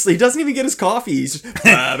doesn't even get his coffee. He's just...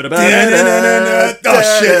 Oh,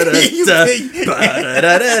 shit.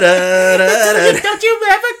 Don't you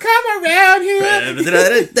ever come around here.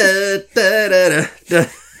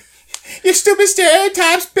 Your stupid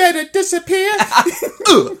stereotypes better disappear.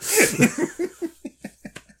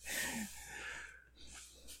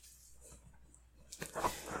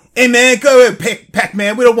 Hey, man, go ahead,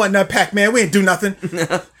 Pac-Man. We don't want no Pac-Man. We ain't do nothing.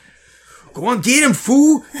 Go on, get him,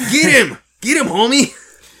 fool. Get him. Get him, homie.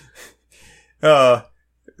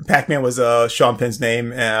 Pac-Man was Sean Penn's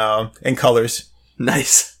name in Colors.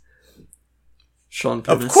 Nice. Sean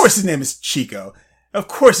Penn. Of course his name is Chico.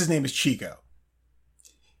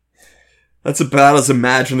 That's about as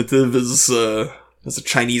imaginative as a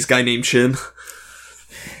Chinese guy named Chin.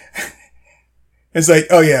 It's like,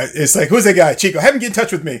 oh yeah, it's like, who's that guy? Chico. Have him get in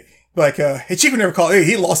touch with me. Like, hey, Chico never called. Hey,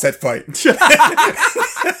 he lost that fight.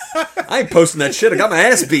 I ain't posting that shit. I got my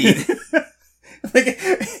ass beat.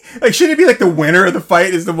 like, should it be like the winner of the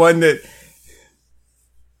fight is the one that...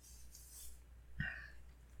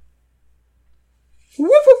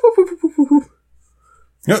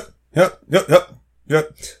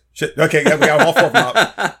 Yep. Shit. Okay, we got all four of them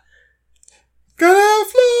up. Gonna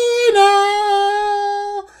fly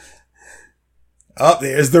now. Oh,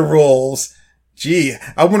 there's the rules. Gee,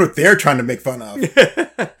 I wonder what they're trying to make fun of.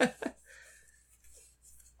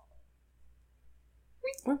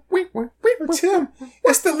 Tim,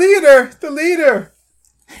 it's the leader.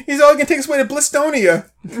 He's all gonna take us away to Blistonia.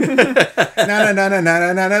 Na,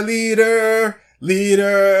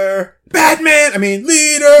 leader. Batman!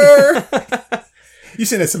 Leader! You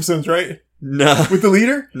seen that Simpsons, right? No. With the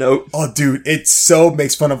leader? Nope. Oh, dude, it so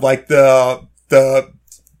makes fun of like the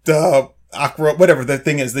Aqua, whatever the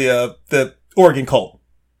thing is, the Oregon cult.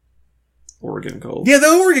 Oregon cult. Yeah, the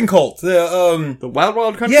Oregon cult. The Wild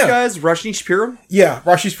Wild Country guys, Rashish Purim. Yeah,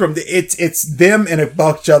 Rashish Purim. It's them and a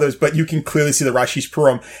bunch of others, but you can clearly see the Rashish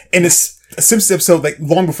Purim. And it's a Simpsons episode like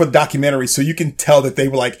long before the documentary, so you can tell that they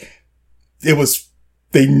were like, they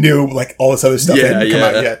knew like all this other stuff hadn't come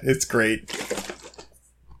out yet. It's great.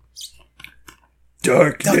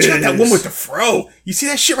 Darkness. Now check that one with the fro. You see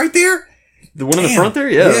that shit right there? The one in the front there?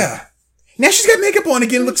 Yeah. Yeah. Now she's got makeup on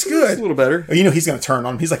again. Looks good. A little better. Oh, you know he's going to turn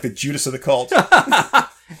on him. He's like the Judas of the cult.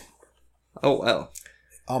 Oh, wow.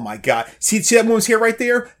 Oh, my God. See that woman's hair right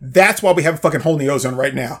there? That's why we have a fucking hole in the ozone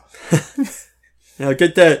right now. Now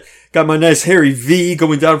get that. Got my nice hairy V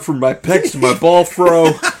going down from my pecs to my ball fro.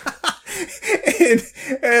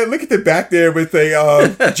 and look at the back there with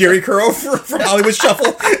a Jerry curl from Hollywood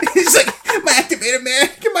Shuffle. He's like, my activator, man.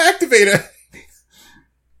 Get my activator.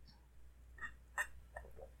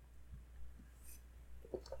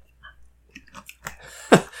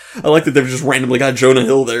 I like that they've just randomly got Jonah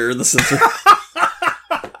Hill there in the center.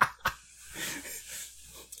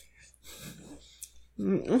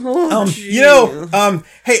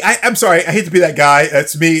 Hey, I'm sorry. I hate to be that guy.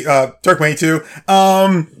 That's me, Turkmane too.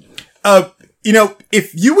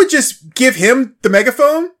 If you would just give him the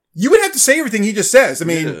megaphone, you would have to say everything he just says.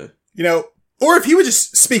 Or if he would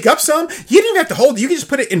just speak up some, you didn't even have to hold it. You could just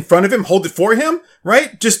put it in front of him, hold it for him,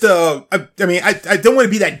 right? Just, I don't want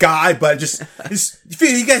to be that guy, but just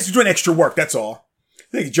you guys are doing extra work, that's all. I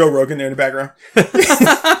think Joe Rogan there in the background.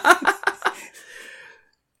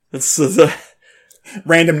 That's,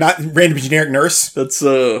 random generic nurse. That's,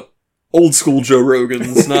 old school Joe Rogan.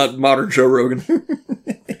 It's not modern Joe Rogan.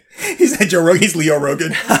 He's not Joe Rogan. He's Leo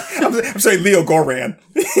Rogan. I'm sorry, Leo Goran.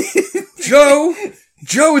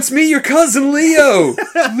 Joe, it's me, your cousin Leo.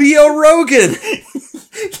 Leo Rogan.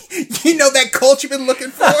 You know that cult you've been looking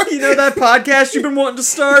for? You know that podcast you've been wanting to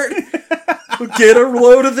start? Well, get a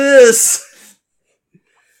load of this.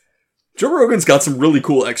 Joe Rogan's got some really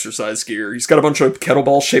cool exercise gear. He's got a bunch of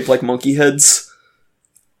kettlebells shaped like monkey heads.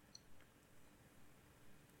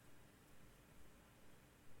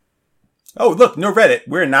 Oh, look, no Reddit.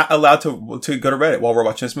 We're not allowed to go to Reddit while we're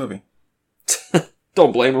watching this movie.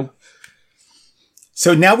 Don't blame him.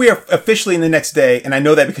 So now we are officially in the next day, and I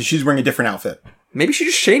know that because she's wearing a different outfit. Maybe she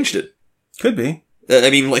just changed it. Could be. I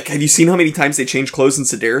mean, like, have you seen how many times they change clothes in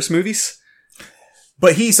Sedaris movies?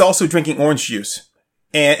 But he's also drinking orange juice.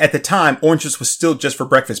 And at the time, orange juice was still just for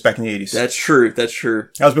breakfast back in the 80s. That's true. That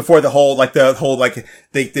was before the whole they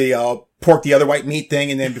pork the other white meat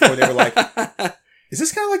thing, and then before they were like, is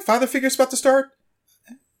this kind of like Father Figure's about to start?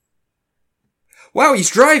 Wow, he's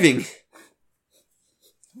driving.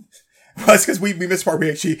 Well, it's because we missed part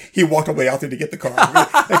where he walked all the way out there to get the car.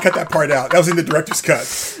 They cut that part out. That was in the director's cut.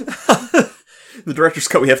 The director's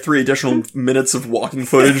cut, we have 3 additional minutes of walking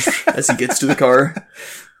footage as he gets to the car.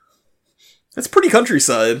 That's pretty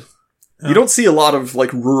countryside. Oh. You don't see a lot of,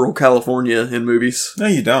 like, rural California in movies. No,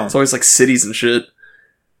 you don't. It's always, like, cities and shit.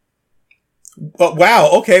 Well, wow,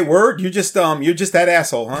 okay, word. You're just that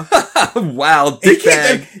asshole, huh? Wow,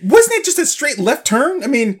 dickbag. Wasn't it just a straight left turn? I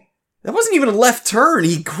mean... That wasn't even a left turn.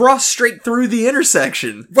 He crossed straight through the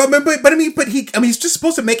intersection. But he's just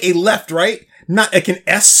supposed to make a left, right? Not like an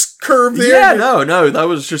S curve there. Yeah, no, that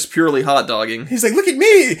was just purely hot dogging. He's like, look at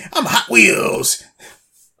me, I'm Hot Wheels.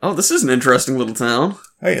 Oh, this is an interesting little town.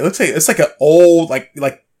 Hey, it looks like it's like an old like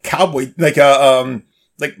cowboy like really.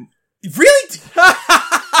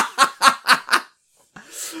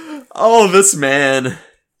 Oh, this man.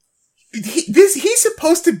 He's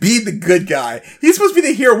supposed to be the good guy. He's supposed to be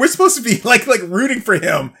the hero. We're supposed to be like rooting for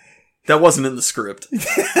him. That wasn't in the script.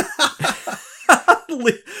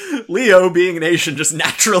 Leo, being an Asian, just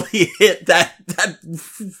naturally hit that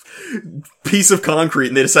piece of concrete,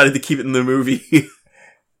 and they decided to keep it in the movie.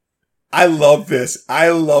 I love this. I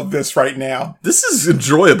love this right now. This is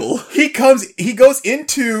enjoyable. He goes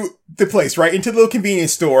into the place, right? Into the little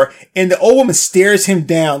convenience store, and the old woman stares him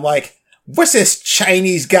down like, what's this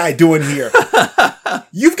Chinese guy doing here?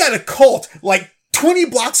 You've got a cult like 20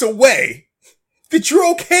 blocks away that you're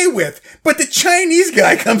okay with, but the Chinese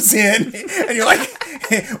guy comes in and you're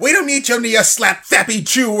like, we don't need you to slap Fappy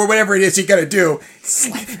Jew or whatever it is you gotta do.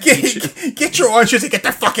 Get your oranges and get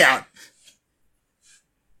the fuck out.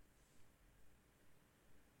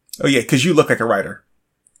 Oh yeah, because you look like a writer.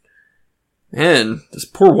 Man, this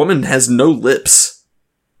poor woman has no lips.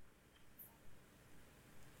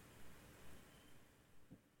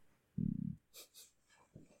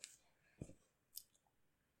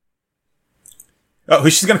 Oh,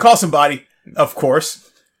 she's gonna call somebody, of course.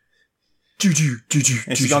 And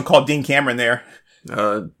she's gonna call Dean Cameron there.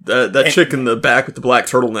 That chick in the back with the black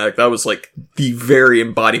turtleneck, that was like the very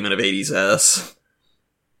embodiment of 80s ass.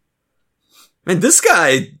 And this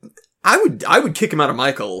guy, I would kick him out of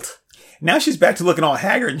my cult. Now she's back to looking all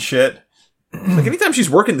haggard and shit. Like anytime she's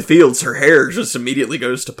working the fields, her hair just immediately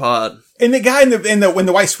goes to pot. And the guy in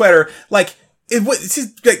the white sweater, like, is he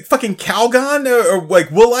like fucking Calgon or like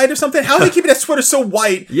Woolite or something? How are they keeping that sweater so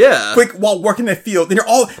white? Yeah. Quick while working the field. And they're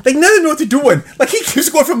all, like, none of them know what they're doing. Like, he keeps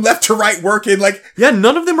going from left to right working, like. Yeah,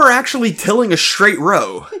 none of them are actually tilling a straight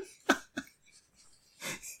row.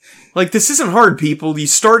 Like, this isn't hard, people. You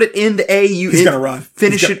start at end A, He's gonna run.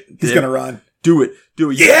 Finish it. He's gonna run. Do it.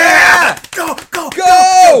 Yeah! Go!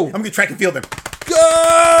 I'm gonna track and field him.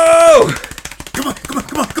 Go! Come on.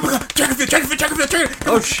 Track and field.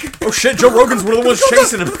 Oh shit, Joe Rogan's one of the ones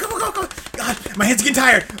chasing him. Go. God, my hands are getting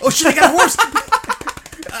tired. Oh shit, I got a horse.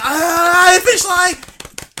 Finish line.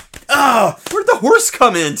 Oh. Where'd the horse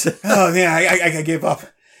come into? Oh, yeah, I gave up.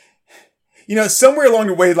 You know, somewhere along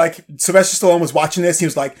the way, like, Sylvester Stallone was watching this, he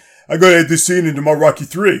was like, I gotta add this scene into my Rocky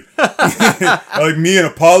 3. Like me and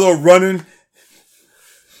Apollo running.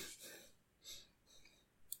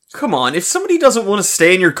 Come on, if somebody doesn't want to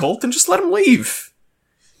stay in your cult, then just let them leave.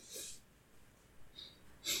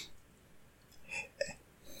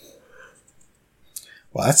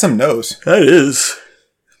 Well, that's some nose. That is.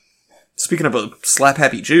 Speaking of a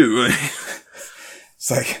slap-happy Jew.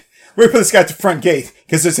 It's like, we're gonna put this guy at the front gate,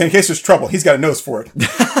 because in case there's trouble, he's got a nose for it.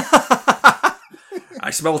 I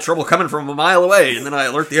smell trouble coming from a mile away, and then I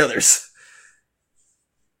alert the others.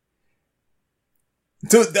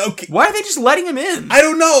 So, okay. Why are they just letting him in? I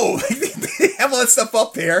don't know. they have all that stuff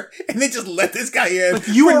up there, and they just let this guy in.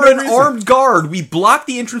 You for are no an reason. armed guard. We blocked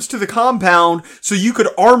the entrance to the compound so you could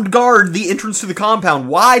armed guard the entrance to the compound.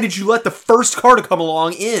 Why did you let the first car to come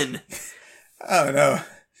along in? I don't know.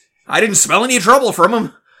 I didn't smell any trouble from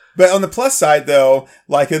him. But on the plus side, though,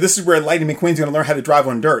 like, this is where Lightning McQueen's going to learn how to drive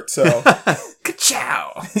on dirt, so.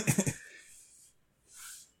 Ka-chow!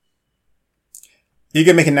 You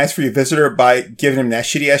can make it nice for your visitor by giving him that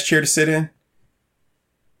shitty-ass chair to sit in?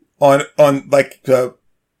 Okay.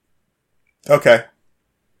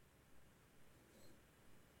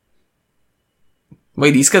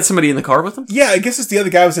 Wait, he's got somebody in the car with him? Yeah, I guess it's the other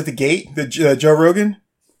guy who was at the gate, the Joe Rogan.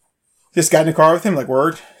 Just got in the car with him, like,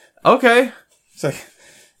 word. Okay. It's like,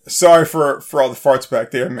 sorry for all the farts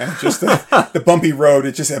back there, man. Just the bumpy road,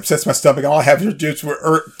 it just upsets my stomach. All I have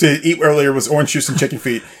to eat earlier was orange juice and chicken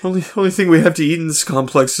feet. Only thing we have to eat in this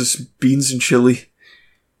complex is beans and chili.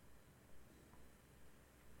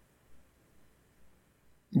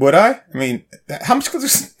 Would I? I mean, how much could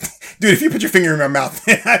this... Dude, if you put your finger in my mouth,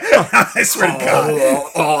 I swear to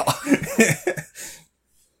God.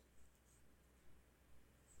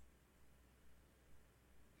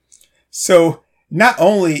 So, not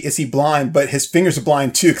only is he blind, but his fingers are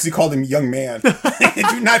blind too, because he called him young man. Do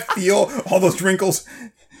you not feel all those wrinkles?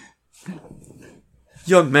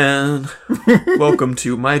 Young man, welcome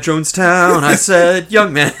to my Jonestown. I said,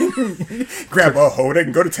 young man. Grab a hoe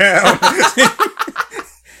and go to town.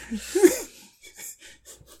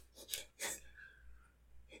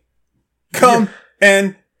 Come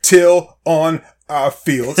and till on our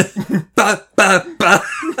fields. Ba, ba, ba.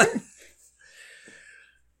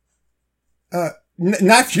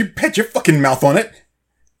 Not if you pet your fucking mouth on it.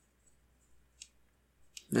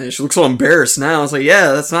 Man, she looks so embarrassed now. I was like,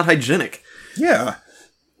 yeah, that's not hygienic. Yeah.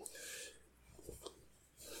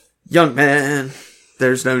 Young man,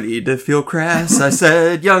 there's no need to feel crass. I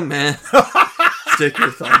said, young man. Stick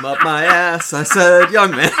your thumb up my ass. I said,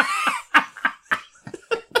 young man.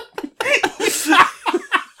 As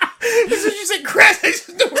soon as you said crash, I just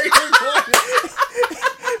know where you're going.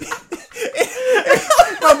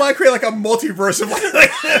 My mind created like a multiverse of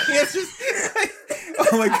like it's just like,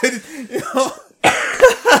 oh my goodness.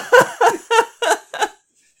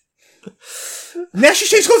 Now she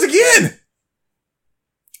shakes clothes again.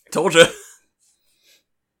 Told you.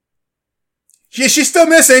 She's still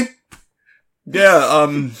missing. Yeah,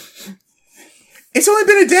 It's only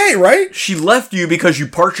been a day, right? she left you because you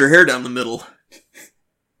parked your hair down the middle.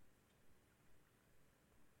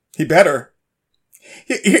 He better.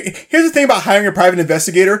 Here's the thing about hiring a private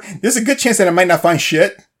investigator. There's a good chance that I might not find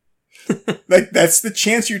shit. Like, that's the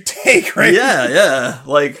chance you take, right? Yeah.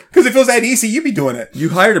 Like, Because if it was that easy, you'd be doing it. you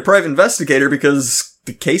hired a private investigator because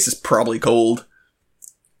the case is probably cold.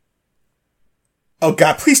 Oh,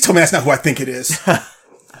 God, please tell me that's not who I think it is.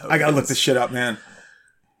 I gotta look this shit up, man.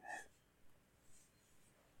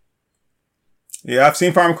 Yeah, I've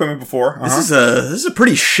seen farm equipment before. Uh-huh. This is a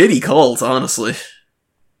pretty shitty cult, honestly.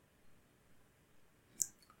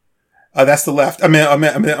 That's the left. I mean,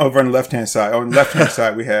 over on the left-hand side. On the left-hand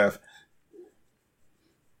side, we have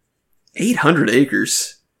 800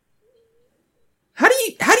 acres. How do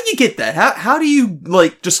you get that? How do you,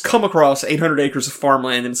 like, just come across 800 acres of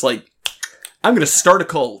farmland and it's like, I'm gonna start a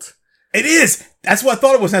cult? It is! That's what I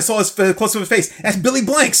thought it was when I saw his close up his face. That's Billy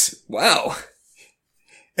Blanks. Wow.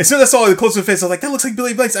 As soon as I saw the close up his face, I was like, that looks like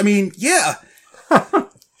Billy Blanks. I mean, yeah.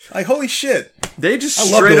 Like, holy shit. They just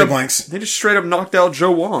I love Billy Blanks. They just straight up knocked out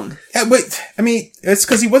Joe Wong. Yeah, but, I mean, it's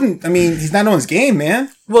because he's not on his game, man.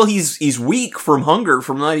 Well, he's weak from hunger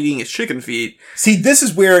from not eating his chicken feet. See, this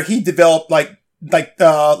is where he developed, like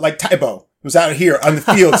Tybo was out here on the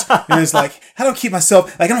fields. And it's like, how do I keep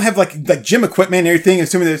myself, like, I don't have, like gym equipment and everything.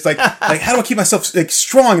 Assuming that it's like, how do I keep myself, like,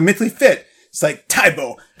 strong and mentally fit? It's like,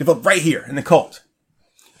 Tybo developed right here in the cult.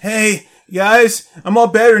 Hey, guys, I'm all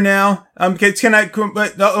better now.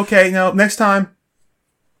 Okay, no, next time.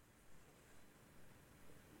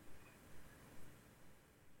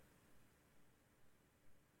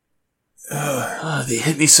 They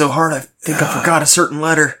hit me so hard, I think I forgot a certain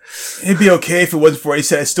letter. It'd be okay if it wasn't for he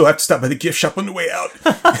said I still have to stop by the gift shop on the way out.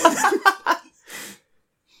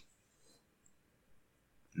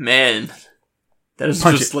 Man, that is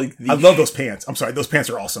Punch just it. like I love those pants. I'm sorry, those pants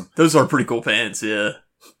are awesome. Those are pretty cool pants, yeah.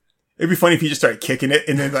 It'd be funny if you just started kicking it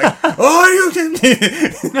and then like, oh, you.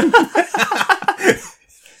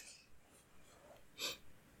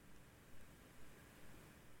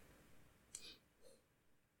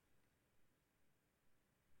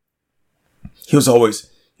 He was always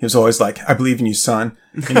he was always like, I believe in you, son.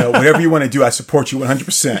 You know, whatever you want to do, I support you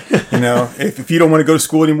 100%. You know, if you don't want to go to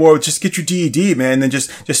school anymore, just get your GED, man. And then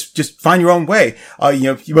just find your own way. You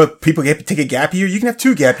know, people have to take a gap year. You can have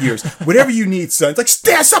 2 gap years. Whatever you need, son. It's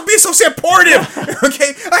like, Dad, stop being so supportive.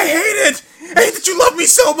 Okay. I hate it. I hate that you love me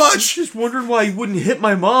so much. Just wondering why you wouldn't hit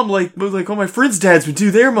my mom like all my friends' dads would do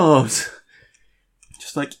their moms.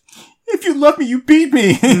 Just like, if you love me, you beat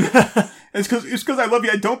me. It's because I love you.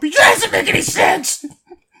 I don't beat you. That doesn't make any sense.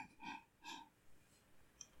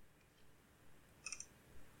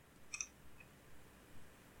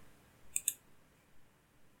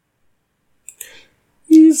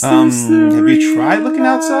 Have you tried looking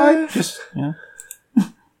outside? Just, yeah.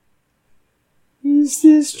 Is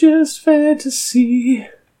this just fantasy?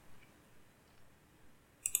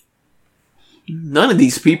 None of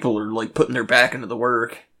these people are, like, putting their back into the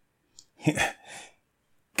work.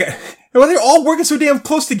 Well, they're all working so damn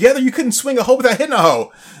close together, you couldn't swing a hoe without hitting a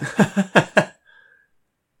hoe.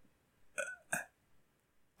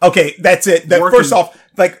 Okay, that's it. First off,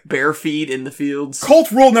 like, bare feet in the fields.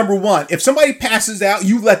 Cult rule number 1. If somebody passes out,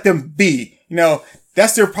 you let them be. You know,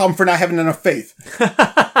 that's their problem for not having enough faith.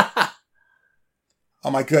 Oh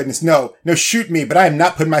my goodness, no. No, shoot me, but I am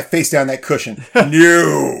not putting my face down that cushion.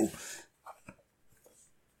 No.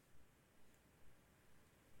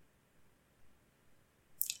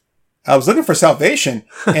 I was looking for salvation,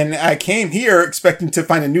 and I came here expecting to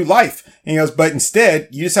find a new life. And he goes, but instead,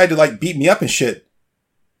 you decided to, like, beat me up and shit.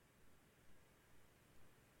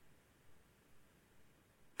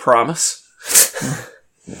 Promise?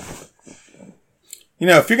 You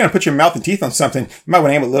know, if you're going to put your mouth and teeth on something, you might want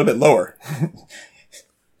to aim a little bit lower.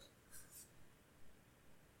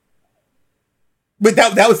 But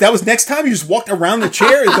that was next time? You just walked around the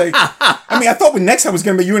chair? It's like, I mean, I thought next time was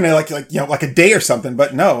going to be you in like, you know, like a day or something,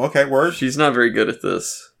 but no. Okay, word. She's not very good at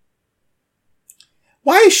this.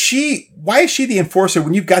 Why is she the enforcer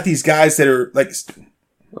when you've got these guys that are like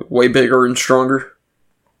way bigger and stronger?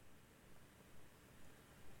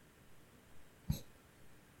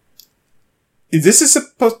 This is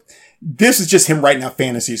just him writing out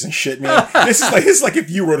fantasies and shit, man. This is like if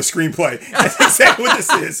you wrote a screenplay. That's exactly what this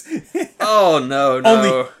is. Oh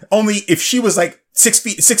no. Only if she was like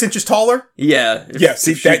 6 inches taller. Yeah.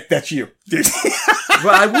 That's you.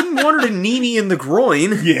 Well, I wouldn't want her to knee me in the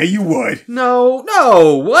groin. Yeah, you would. No,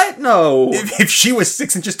 what? No. If she was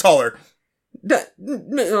 6 inches taller.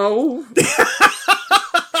 No.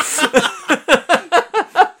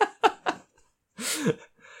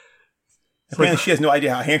 Apparently she has no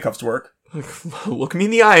idea how handcuffs work. Look me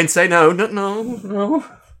in the eye and say no.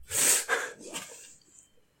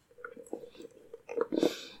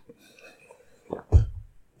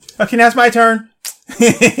 Okay, now it's my turn.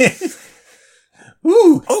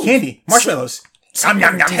 Ooh, candy. Marshmallows. Yum,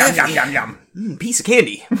 yum, yum, yum, yum, yum, yum. Piece of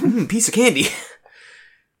candy. Piece of candy.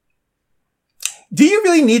 Do you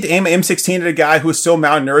really need to aim an M16 at a guy who is so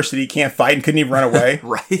malnourished that he can't fight and couldn't even run away?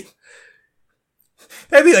 Right.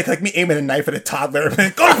 That'd be like me aiming a knife at a toddler. Go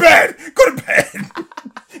to bed! Go to bed!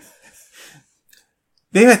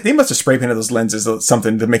 They must have spray painted those lenses or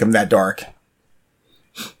something to make them that dark.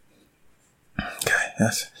 Okay,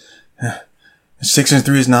 yes. 6 and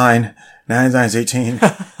 3 is 9. 9 and 9 is 18.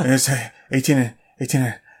 It's 18.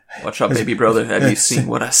 Watch out, baby brother. Have you seen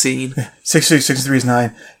what I've seen? 6 and 3 is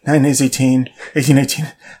 9. 9 is 18. 18.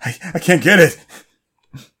 I can't get it.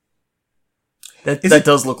 That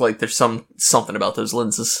does look like there's something about those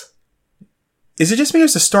lenses. Is it just me or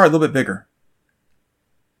is the star a little bit bigger?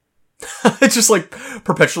 It just like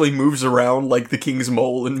perpetually moves around like the King's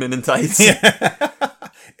Mole in Men in Tights. Yeah.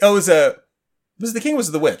 Was it the king or was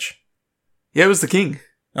it the witch? Yeah, it was the king.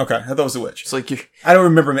 Okay, I thought it was the witch. It's like I don't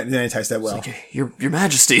remember Men in Tights that well. It's like, Your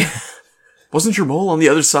Majesty, wasn't your mole on the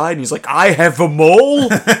other side? And he's like, I have a mole?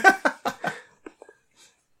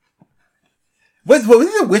 What did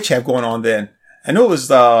the witch have going on then? I know it was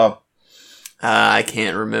I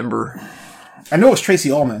can't remember. I know it was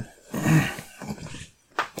Tracy Ullman.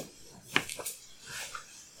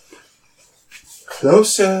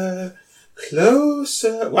 Closer.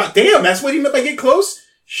 Wow, damn, that's what he meant by get close?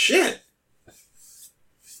 Shit.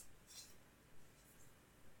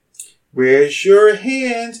 Where's your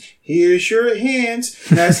hands? Here's your hands.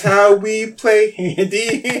 That's how we play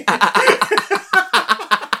handy.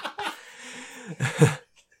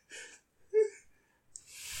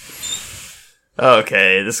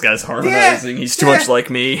 Okay, this guy's harmonizing. He's too much like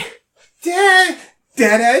me. Death and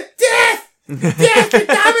domination.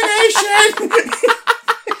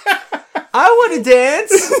 I want to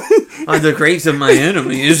dance on the graves of my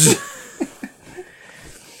enemies.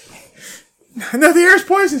 No, the air's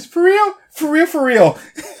poisonous. For real.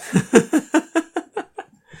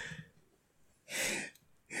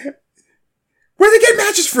 Where are they getting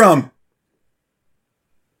matches from?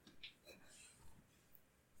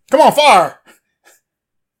 Come on, fire!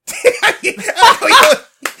 He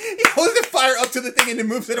holds the fire up to the thing and then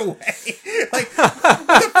moves it away. Like,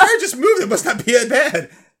 the fire just moved. It must not be that bad.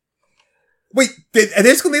 Wait, are they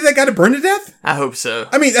just gonna leave that guy to burn to death? I hope so.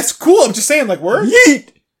 I mean, that's cool. I'm just saying, like, word? Yeet!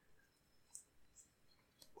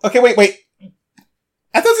 Okay, wait.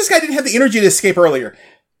 I thought this guy didn't have the energy to escape earlier.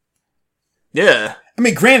 Yeah. I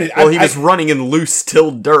mean, granted, well, he was running in loose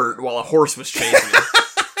tilled dirt while a horse was chasing him.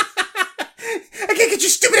 I can't get your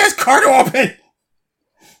stupid ass car to open.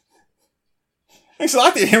 Thanks a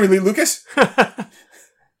lot there, Henry Lee Lucas.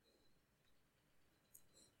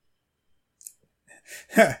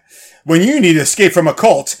 When you need to escape from a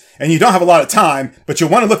cult and you don't have a lot of time, but you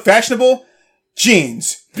want to look fashionable,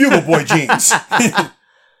 jeans. Bugle Boy jeans.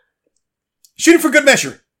 Shooting for good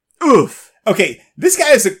measure. Oof. Okay, this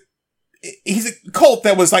guy he's a cult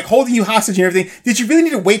that was like holding you hostage and everything. Did you really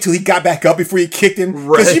need to wait till he got back up before you kicked him?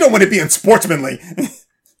 Because Right. you don't want to be unsportsmanly.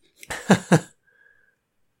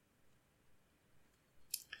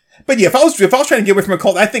 But yeah, if I was trying to get away from a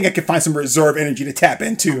cult, I think I could find some reserve energy to tap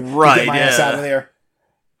into to Right, get my ass yeah. out of there.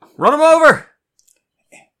 Run him over!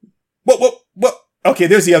 What? Okay,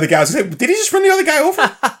 there's the other guy. I was gonna say, did he just run the other guy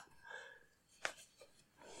over?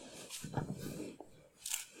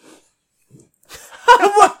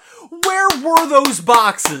 Where were those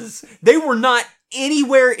boxes? They were not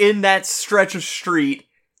anywhere in that stretch of street.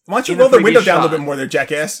 Why don't you In the roll the window previous down a shot. little bit more there,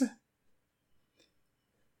 jackass?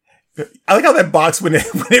 I like how that box, when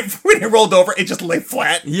it rolled over, it just lay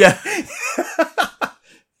flat. Yeah.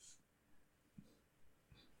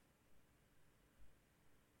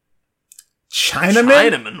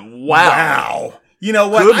 Chinaman? Wow. You know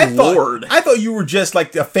what? Good Lord. I thought you were just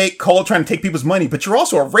like a fake cult trying to take people's money, but you're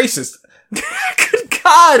also a racist. Good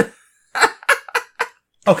God.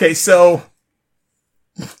 Okay, so...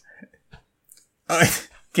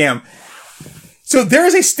 Cam. So there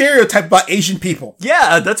is a stereotype about Asian people.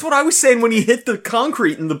 Yeah, that's what I was saying when he hit the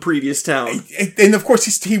concrete in the previous town. And of course,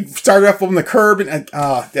 he started off on the curb, and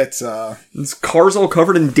that's... His car's all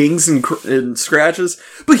covered in dings and scratches.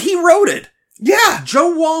 But he wrote it. Yeah!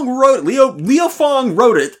 Joe Wong wrote it. Leo Fong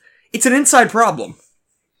wrote it. It's an inside problem.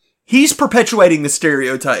 He's perpetuating the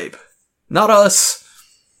stereotype. Not us.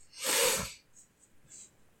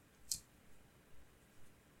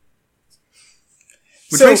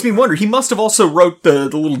 Which So- makes me wonder, he must have also wrote the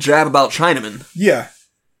little jab about Chinaman. Yeah.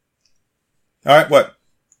 Alright, what?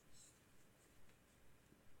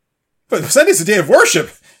 But Sunday's the day of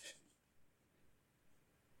worship.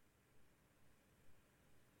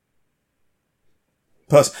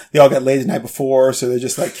 Plus, they all got laid the night before, so they're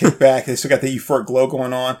just like kicked back. They still got the euphoric glow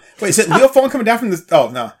going on. Wait, is it Leo Fong coming down from the... Oh,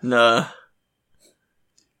 no. Nah.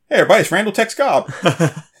 Hey, everybody, it's Randall Tex Cobb.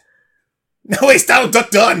 No, wait, it's Donald Duck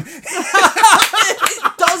Dunn.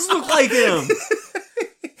 It does look like him!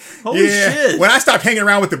 Holy shit. When I stopped hanging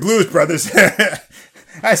around with the Blues Brothers,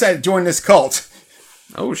 I decided to join this cult.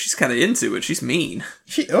 Oh, she's kind of into it. She's mean.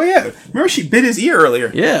 Oh, yeah. Remember she bit his ear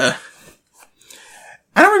earlier? Yeah.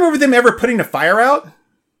 I don't remember them ever putting the fire out.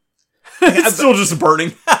 It's still just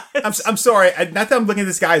burning. I'm sorry. Not that I'm looking at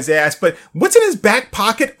this guy's ass, but what's in his back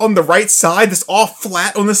pocket on the right side that's all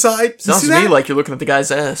flat on the side? You Sounds see to that? me like you're looking at the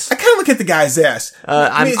guy's ass. I kind of look at the guy's ass.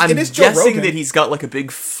 I'm it is Joe guessing Rogan. that he's got like a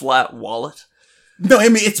big flat wallet. No, I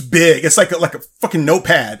mean, it's big. It's like a fucking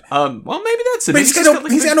notepad. Well, maybe that's it. But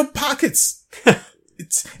Maybe he's got no pockets.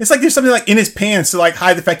 It's like there's something like in his pants to like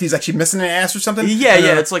hide the fact he's actually missing an ass or something. Yeah.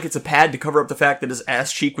 It's like it's a pad to cover up the fact that his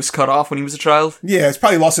ass cheek was cut off when he was a child. Yeah, it's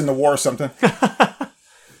probably lost in the war or something.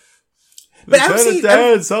 But I don't see...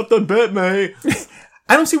 Dad, something bit me.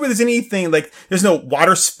 I don't see where there's anything like there's no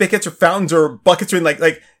water spigots or fountains or buckets or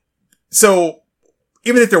like so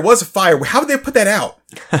even if there was a fire, how would they put that out?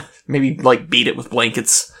 Maybe like beat it with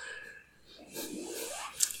blankets.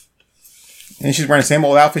 And she's wearing the same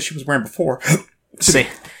old outfit she was wearing before. See,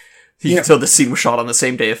 you can tell the scene was shot on the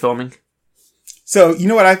same day of filming. So you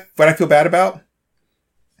know what I feel bad about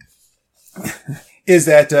is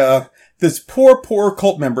that those poor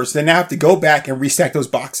cult members, they now have to go back and restack those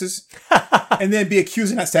boxes and then be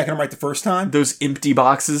accused of not stacking them right the first time. Those empty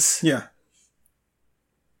boxes. Yeah.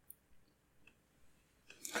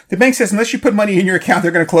 The bank says unless you put money in your account,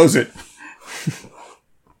 they're going to close it.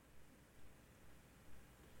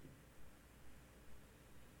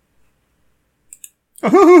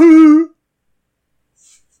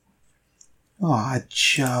 Aw,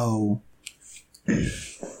 Joe.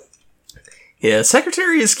 Yeah,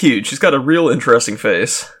 Secretary is cute. She's got a real interesting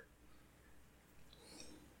face.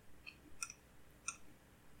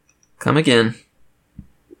 Come again.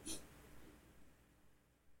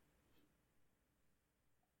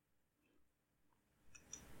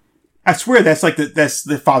 I swear that's like that's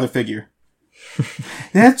the father figure.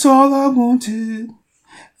 That's all I wanted.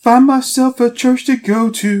 Find myself a church to go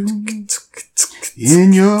to.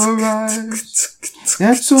 In your eyes.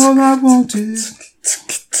 That's all I wanted.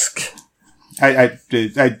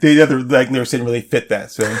 The other lyrics didn't really fit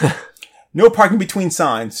that, so. No parking between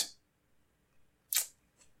signs.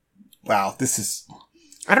 Wow, this is...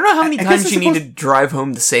 I don't know how many times you need to drive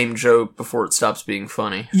home the same joke before it stops being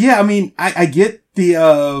funny. Yeah, I mean, I get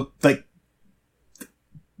the, like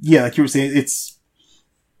you were saying, it's...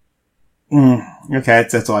 okay,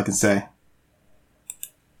 that's all I can say.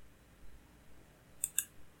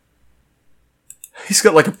 He's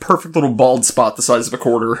got like a perfect little bald spot the size of a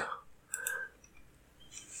quarter.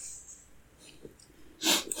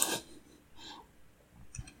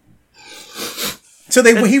 So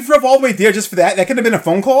he drove all the way there just for that? That could have been a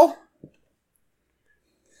phone call?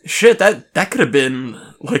 Shit, that could have been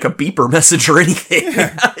like a beeper message or anything.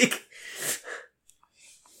 Yeah. Like,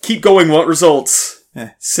 keep going, want results.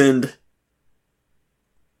 Yeah. Send.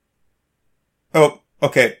 Oh,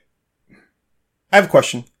 okay. I have a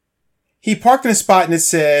question. He parked in a spot and it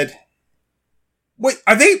said... Wait,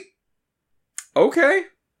 are they... Okay.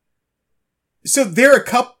 So they're a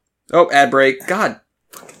couple... Oh, ad break. God.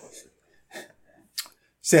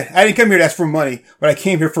 Said, I didn't come here to ask for money. What I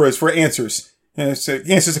came here for is for answers. And so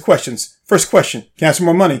answers to questions. First question. Can I ask for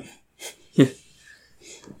more money?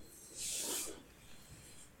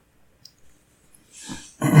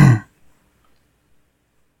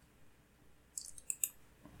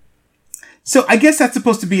 So I guess that's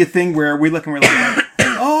supposed to be a thing where we look and we're like,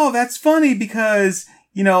 oh, that's funny because,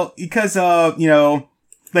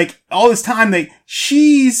 like all this time, like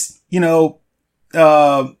she's,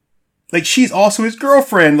 like she's also his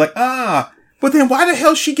girlfriend. Like, but then why the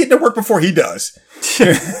hell is she getting to work before he does?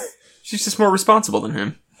 She's just more responsible than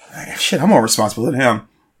him. Shit, I'm more responsible than him.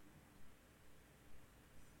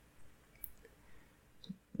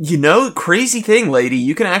 You know, crazy thing, lady,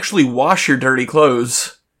 you can actually wash your dirty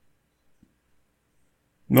clothes.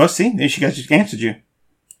 No, see, maybe she just answered you.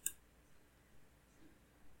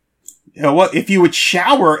 You know what? If you would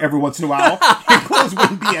shower every once in a while, your clothes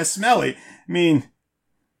wouldn't be as smelly. I mean,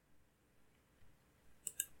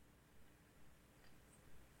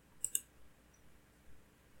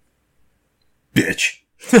 bitch.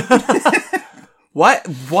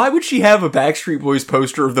 Why would she have a Backstreet Boys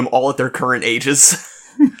poster of them all at their current ages?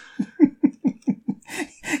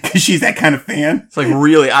 Because she's that kind of fan. It's like,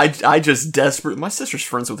 really, I just desperate. My sister's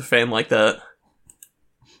friends with a fan like that.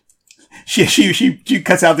 She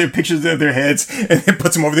cuts out their pictures of their heads and then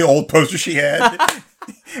puts them over the old poster she had.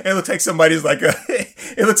 And it looks like somebody's like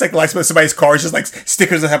it looks like somebody's car is just like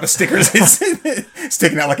stickers that have stickers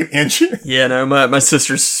sticking out like an inch. Yeah, no, my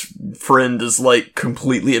sister's friend is like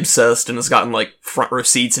completely obsessed and has gotten like front row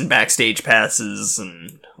seats and backstage passes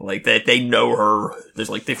and like they know her. There's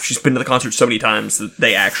like she's been to the concert so many times that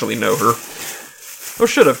they actually know her. Or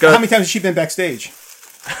should have. How many times has she been backstage?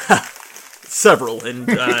 Several, and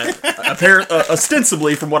apparently,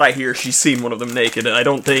 ostensibly, from what I hear, she's seen one of them naked, and I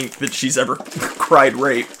don't think that she's ever cried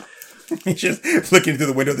rape. He's just looking through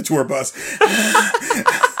the window of the tour bus.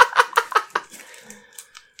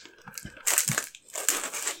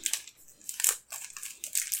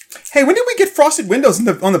 Hey, when did we get frosted windows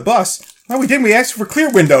on the bus? No, we didn't. We asked for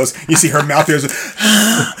clear windows. You see her mouth there.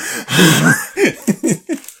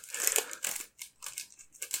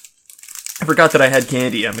 I forgot that I had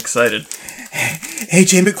candy. I'm excited.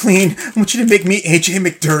 AJ McLean, I want you to make me AJ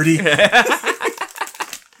McDirty.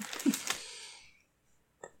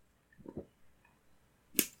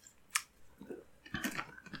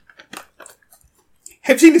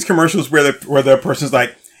 Have you seen these commercials where the person's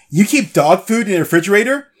like, you keep dog food in the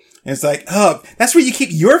refrigerator? And it's like, oh, that's where you keep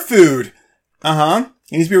your food. Uh-huh.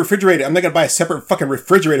 It needs to be refrigerated. I'm not going to buy a separate fucking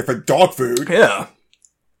refrigerator for dog food. Yeah.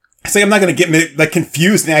 It's like I'm not going to get like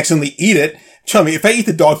confused and accidentally eat it. Tell me, if I eat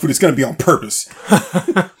the dog food, it's going to be on purpose.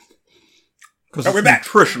 Because it's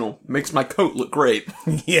nutritional. It makes my coat look great.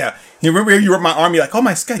 Yeah. You remember you were my arm, you're like, oh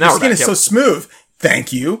my God, your skin is so smooth.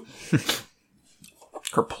 Thank you.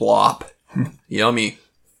 Kerplop. Yummy.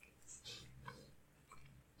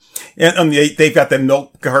 And they've got the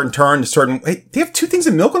milk carton turned a certain way. They have two things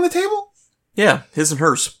of milk on the table? Yeah, his and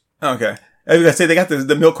hers. Okay. I was going to say, they got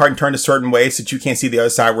the milk carton turned a certain way so that you can't see the other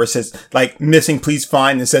side where it says, like, missing, please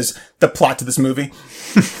find, and it says the plot to this movie.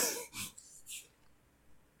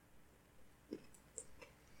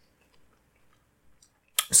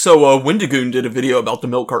 So, Wendigoon did a video about the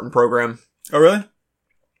milk carton program. Oh, really?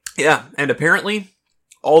 Yeah, and apparently,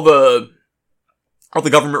 all the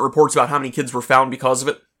government reports about how many kids were found because of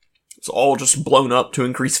it, it's all just blown up to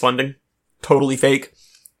increase funding. Totally fake.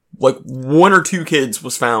 like 1 or 2 kids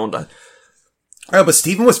was found. Oh, but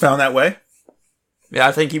Stephen was found that way. Yeah,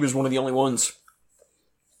 I think he was one of the only ones.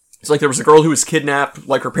 It's like there was a girl who was kidnapped,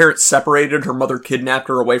 like her parents separated, her mother kidnapped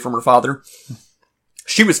her away from her father.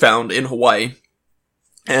 She was found in Hawaii.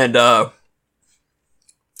 And,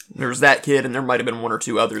 there was that kid, and there might have been 1 or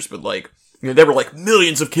 2 others, but like, they were like,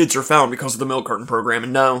 millions of kids are found because of the milk carton program,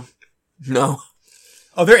 and no.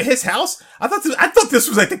 Oh, they're at his house? I thought this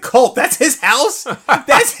was like the cult. That's his house?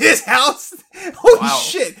 That's his house? Holy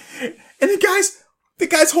shit. And the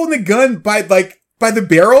guy's holding a gun by the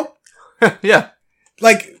barrel? Yeah.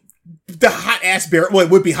 Like, the hot-ass barrel. Well,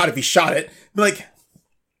 it would be hot if he shot it. But like...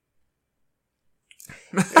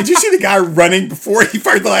 Did you see the guy running before he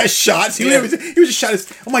fired the last shot? He was just shot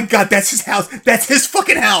his... Oh my god, that's his house. That's his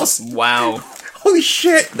fucking house. Wow. Holy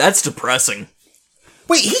shit. That's depressing.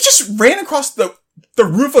 Wait, he just ran across the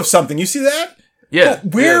roof of something. You see that? Yeah.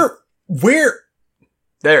 Where?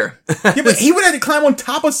 There. Yeah, but he would have to climb on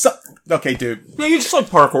top of something. Okay, dude. Yeah, you just like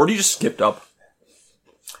parkour. You just skipped up.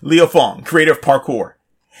 Leo Fong, creator of parkour.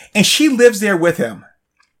 And she lives there with him.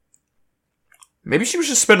 Maybe she was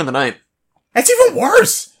just spending the night. That's even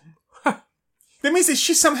worse. That means that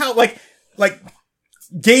she somehow, like,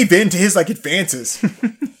 gave in to his, like, advances.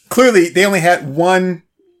 Clearly, they only had one...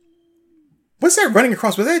 What's that running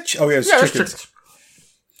across? Was that... Oh, yeah, it was chickens.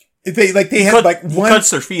 They had one... He cuts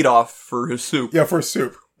their feet off for his soup. Yeah, for his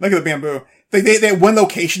soup. Look at the bamboo. They had one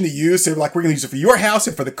location to use. They were like, we're going to use it for your house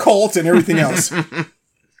and for the cult and everything else.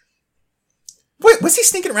 What's he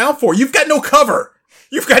sneaking around for? You've got no cover.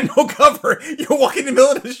 You're walking in the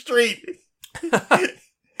middle of the street.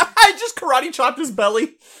 I just karate chopped his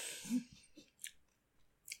belly.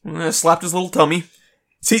 Slapped his little tummy.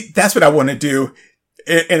 See, that's what I want to do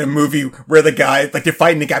in a movie where the guy, like, they're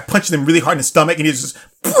fighting, the guy punching them really hard in the stomach, and he's just,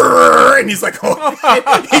 and he's like,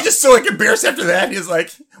 oh, he's just so like embarrassed after that. He's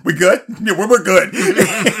like, we good? Yeah, we're good.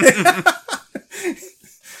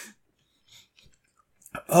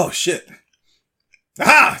 Oh, shit.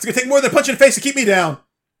 Aha! It's gonna take more than a punch in the face to keep me down.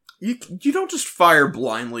 You don't just fire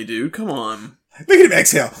blindly, dude. Come on. Look at him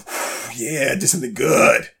exhale. Yeah, did something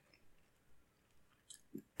good.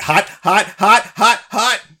 Hot.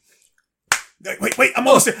 Wait, I'm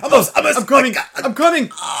almost there. I'm coming.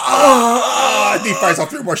 Oh, he fires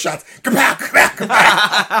off 3 more shots. Come back.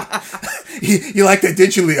 You like that,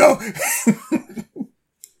 didn't you, Leo?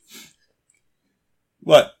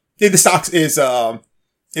 What? The stock the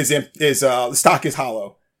stock is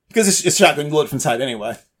hollow. Because it's shotgun loaded from inside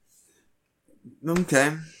anyway.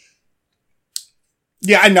 Okay.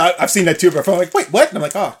 Yeah, I know. I've seen that too, but I'm like, wait, what? And I'm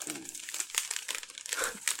like, oh.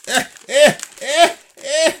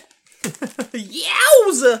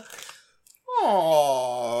 Yowza!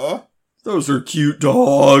 Aww. Those are cute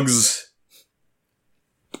dogs.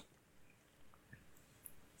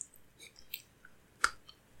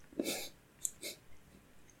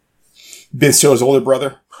 Ben Stiller's older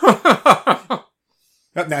brother.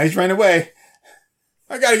 Now he's running away.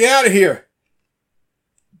 I gotta get out of here.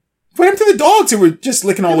 What happened to the dogs who were just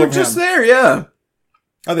licking all over him? Just there, yeah.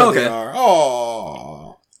 Oh, there they are.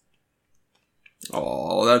 Oh.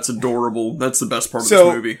 Oh, that's adorable. That's the best part of this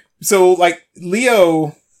movie. So, like,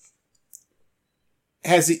 Leo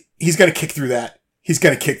he's gonna kick through that.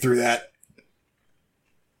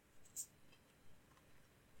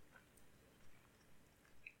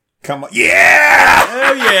 Come on. Yeah!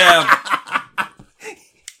 Oh, yeah.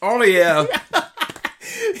 Oh, yeah.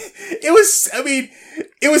 It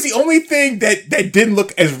was the only thing that didn't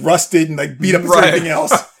look as rusted and like beat up as everything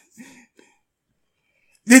else.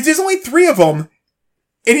 There's only 3 of them,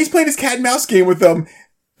 and he's playing his cat and mouse game with them,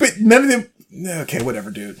 but none of them... Okay,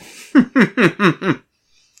 whatever, dude.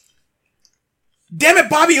 Damn it,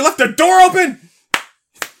 Bobby, you left the door open!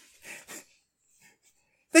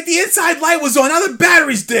 Like the inside light was on, now the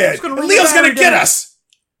battery's dead! And Leo's gonna get us!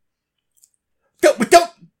 Don't...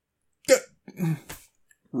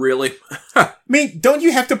 Really? I mean, don't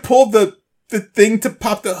you have to pull the thing to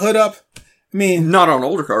pop the hood up? I mean... Not on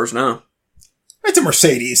older cars, no. It's a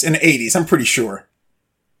Mercedes in the 80s, I'm pretty sure.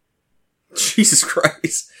 Jesus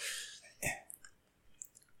Christ.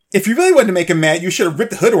 If you really wanted to make him mad, you should have ripped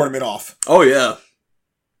the hood ornament off. Oh, yeah.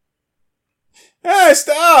 Hey,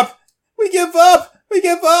 stop! We give up!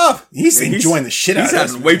 He's enjoying the shit out of this.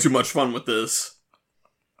 He's having way too much fun with this.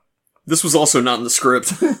 This was also not in the script.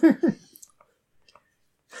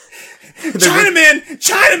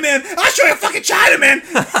 Chinaman! I'll show you a fucking Chinaman!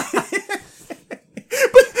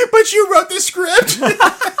 but you wrote the script!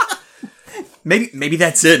 Maybe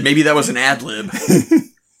that's it. Maybe that was an ad-lib.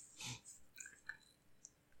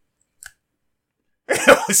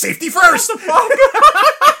 Safety first!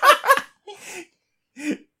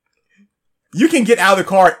 You can get out of the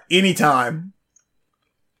car anytime.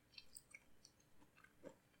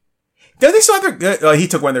 Do they still have their... he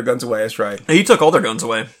took one of their guns away, that's right. He took all their guns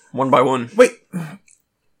away, one by one. Wait.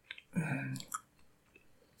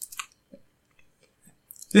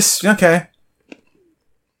 This... Okay.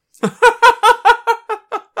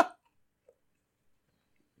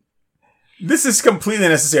 This is completely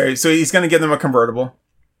necessary. So he's going to give them a convertible.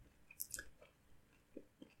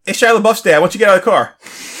 Hey, Shia LaBeouf's dad, why don't you get out of the car?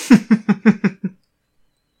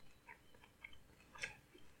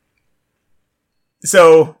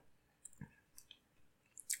 So,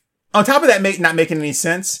 on top of that not making any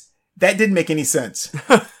sense, that didn't make any sense.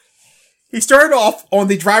 He started off on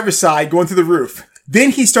the driver's side going through the roof. Then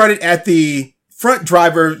he started at the front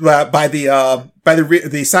driver by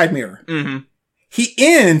the side mirror. Mm-hmm. He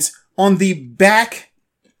ends on the back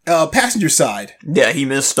passenger side. Yeah, he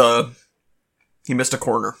missed a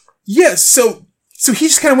corner. Yeah, so he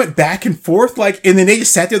just kind of went back and forth, and then they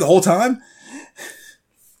just sat there the whole time.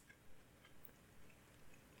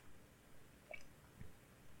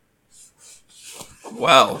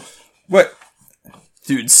 Wow. What?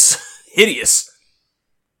 Dude's hideous.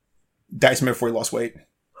 Dyson before he lost weight.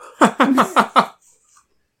 God,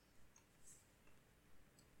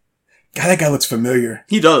 that guy looks familiar.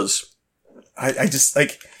 He does. I just,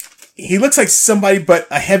 he looks like somebody, but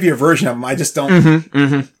a heavier version of him. I just don't... Mm-hmm,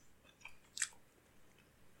 mm-hmm.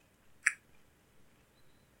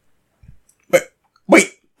 But,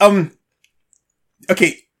 wait,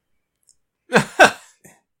 okay.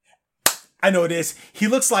 I know it is. He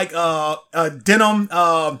looks like, Denim,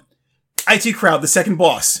 IT Crowd, the second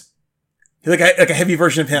boss. He's like a heavy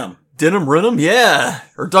version of him. Denim Renum? Yeah.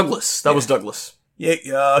 Or Douglas. That was Douglas. Yeah,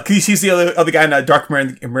 cause he's the other guy in Dark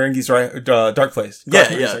Marenghi's Dark Place.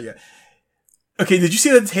 Yeah. Okay, did you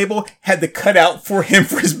see that the table had the cutout for him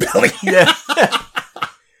for his belly? Yeah.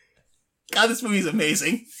 God, this movie's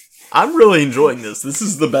amazing. I'm really enjoying this. This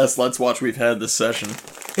is the best Let's Watch we've had this session.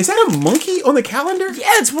 Is that a monkey on the calendar?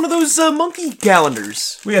 Yeah, it's one of those monkey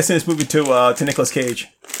calendars. We gotta send this movie to Nicolas Cage.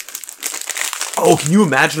 Oh, can you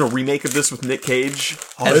imagine a remake of this with Nick Cage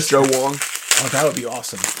as Joe Wong? Oh, that would be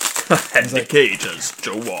awesome. And Nick Cage as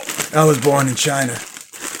Joe Wong. I was born in China,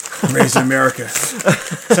 raised in America.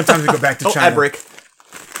 Sometimes we go back to China. Ad break.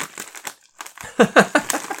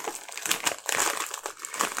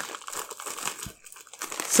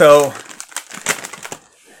 So,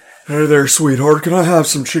 hey there, sweetheart. Can I have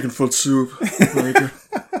some chicken foot soup? Thank you.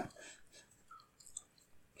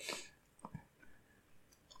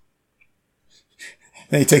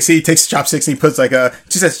 Then he takes chopsticks and he puts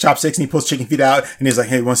just has chopsticks and he pulls chicken feet out and he's like,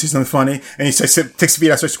 hey, want to see something funny? And he takes the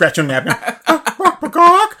feet out, starts scratching them and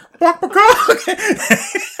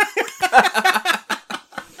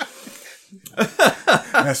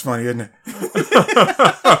That's funny, isn't it?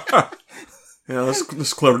 Yeah,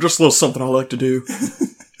 that's clever. Just a little something I like to do.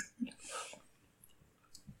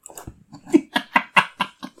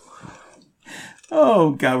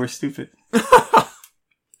 Oh, God, we're stupid.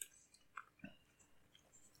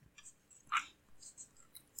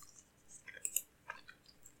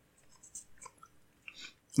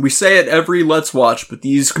 We say it every Let's Watch, but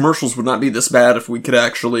these commercials would not be this bad if we could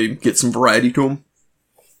actually get some variety to them.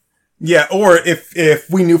 Yeah, or if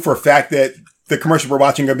we knew for a fact that the commercials we're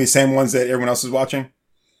watching are going to be the same ones that everyone else is watching.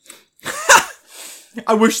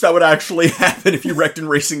 I wish that would actually happen if you wrecked in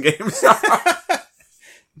racing games.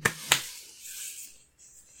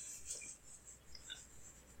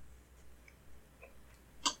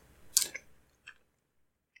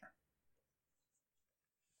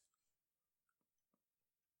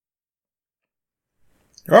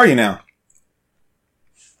 Where are you now?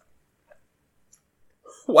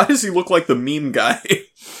 Why does he look like the meme guy?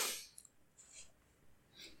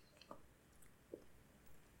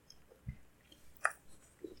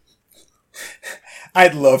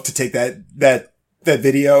 I'd love to take that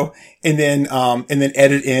video and then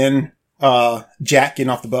edit in Jack getting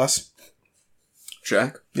off the bus.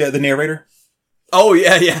 Jack? Yeah, the narrator. Oh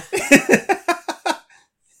yeah.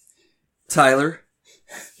 Tyler,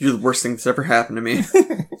 you're the worst thing that's ever happened to me.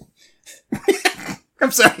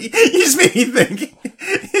 I'm sorry. You just made me think.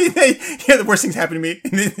 Yeah, the worst things happen to me.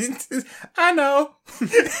 I know.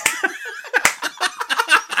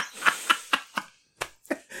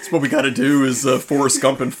 That's what we gotta do is Forrest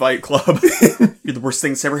Gump and Fight Club. You're the worst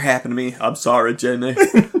thing that's ever happened to me. I'm sorry, Jenny.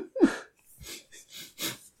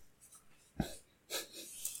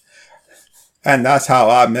 And that's how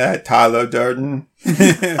I met Tyler Durden.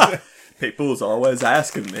 People's always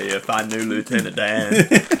asking me if I knew Lieutenant Dan.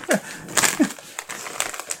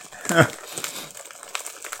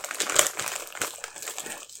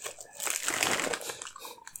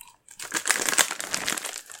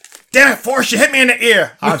 Damn it, Forrest, you hit me in the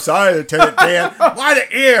ear. I'm sorry, Lieutenant Dan. Why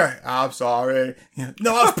the ear? I'm sorry.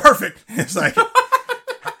 No, I was perfect. It's like,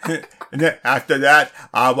 and then after that,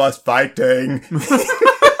 I was fighting.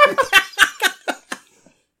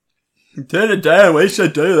 Lieutenant Dan, we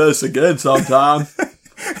should do this again sometime.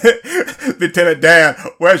 Lieutenant Dan,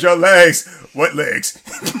 where's your legs? What legs?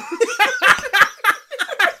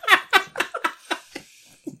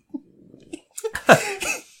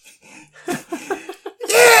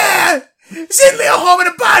 Yeah! Send Leo home in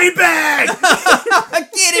a body bag!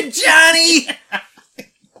 Get him, Johnny!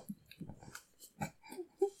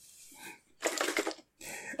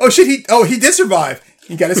 Oh shit, he did survive.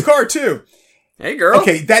 He got his car too. Hey girl.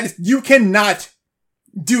 Okay, you cannot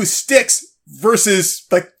do sticks versus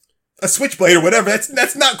like a switchblade or whatever.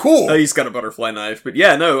 That's not cool. Oh, he's got a butterfly knife. But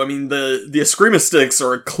yeah, no, I mean, the Eskrima sticks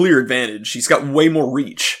are a clear advantage. He's got way more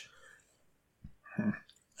reach.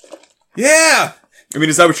 Yeah! I mean,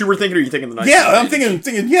 is that what you were thinking, or are you thinking the knife? Yeah, I'm thinking,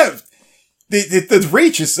 yeah. The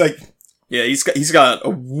reach is like... Yeah, he's got a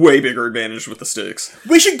way bigger advantage with the sticks.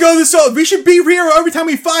 We should we should be here every time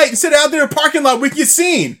we fight instead of out there in a parking lot we get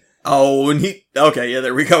seen. Oh, and okay, yeah,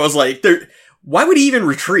 there we go. I was like, why would he even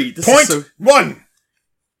retreat? Point 1.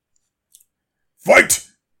 Fight!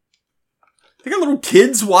 They got little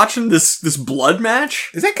kids watching this blood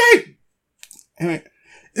match? Is that guy... Anyway,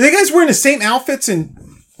 are they guys wearing the same outfits and...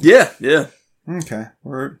 Yeah. Okay.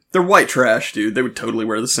 They're white trash, dude. They would totally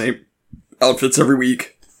wear the same outfits every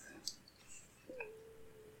week.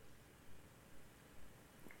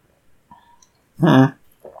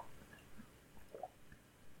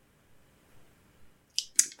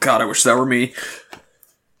 God, I wish that were me.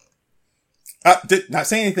 Did not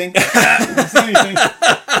say anything. Didn't say anything.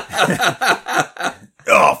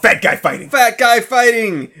 Oh, fat guy fighting. Fat guy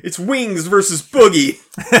fighting! It's Wings versus Boogie.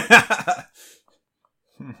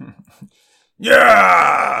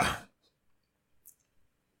 Yeah!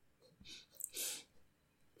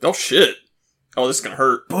 Oh, shit. Oh, this is gonna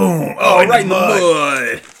hurt. Boom. Oh, right in the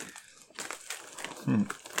mud.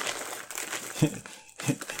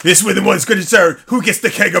 This way the one's going to decide who gets the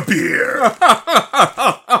keg of beer.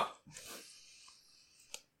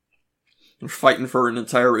 We're fighting for an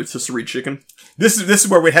entire rotisserie chicken. This is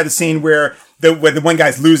where we had the scene where the one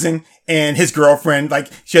guy's losing and his girlfriend,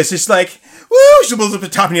 like, she's just like, woo, she blows up the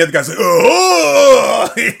top and the other guy's like,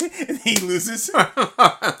 oh, and he loses.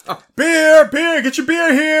 Beer, get your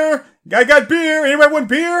beer here. Guy got beer. Anybody want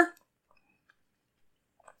beer?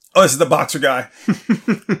 Oh, this is the boxer guy.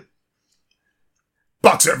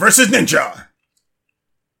 Boxer versus ninja.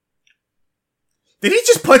 Did he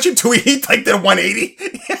just punch him till he hit like the 180?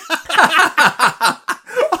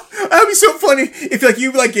 That'd be so funny if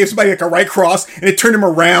you gave somebody like a right cross and it turned him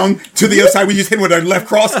around to the other side. We just hit him with a left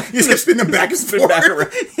cross. You just kept spinning him back and forth.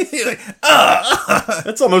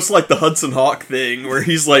 That's almost like the Hudson Hawk thing where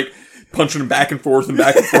he's like punching him back and forth and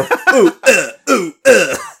back and forth.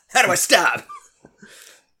 How do I stop?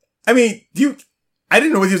 I mean, I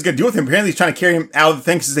didn't know what he was going to do with him. Apparently he's trying to carry him out of the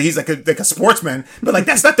thing because he's like a sportsman. But like,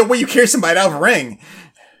 that's not the way you carry somebody out of a ring.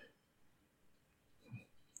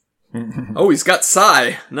 Oh, he's got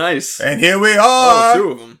Psy. Nice. And here we are. Oh,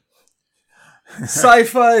 2 of them. Psy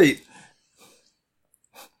fight.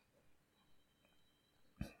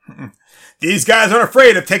 These guys aren't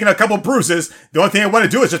afraid of taking a couple bruises. The only thing I want to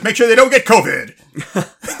do is just make sure they don't get COVID.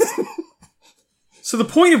 So the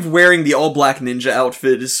point of wearing the all-black ninja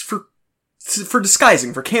outfit is for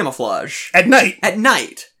disguising, for camouflage. At night. At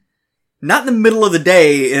night. Not in the middle of the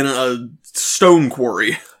day in a stone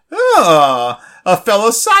quarry. Oh, a fellow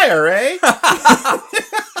sire, eh?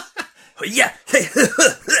 Yeah.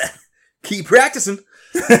 Keep practicing.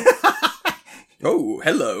 Oh,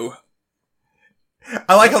 hello.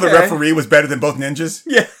 I like how the referee was better than both ninjas.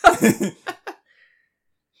 Yeah.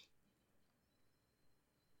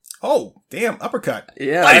 Oh, damn, uppercut.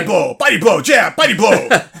 Yeah. Body blow, jab, body blow.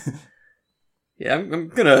 Yeah, I'm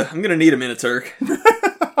gonna need a minute, Turk.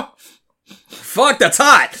 Fuck, that's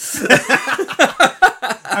hot!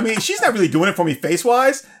 I mean, she's not really doing it for me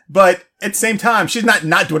face-wise, but at the same time, she's not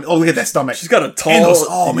doing it. Oh, look at that stomach. She's got a tall...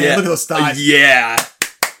 And look at those thighs. Yeah.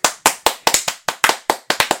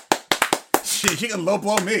 She can low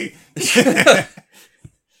blow me.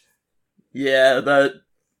 Yeah,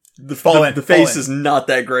 the face is not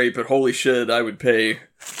that great, but holy shit, I would pay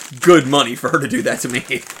good money for her to do that to me.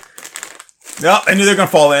 No, I knew they were gonna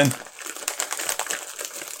fall in.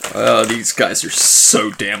 These guys are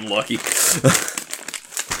so damn lucky.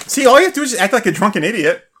 See, all you have to do is just act like a drunken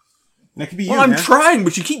idiot. That could be you, I'm man. trying,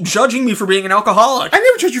 but you keep judging me for being an alcoholic. I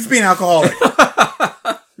never judged you for being an alcoholic.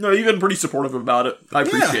 No, you've been pretty supportive about it. I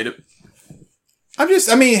appreciate it.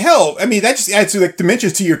 I mean, hell, I mean, that just adds like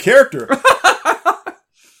dimensions to your character.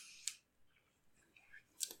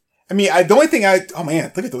 I mean, the only thing oh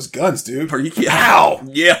man, look at those guns, dude. Are you kidding? Ow!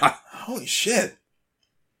 Yeah. Holy shit.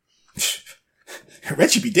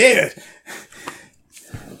 Red should be dead.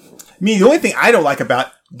 I mean, the only thing I don't like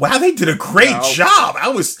about, wow, they did a great job. I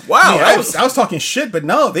was talking shit, but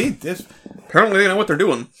no, apparently they know what they're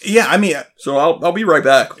doing. Yeah, I mean, so I'll be right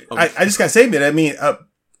back. I just gotta say, man, I mean,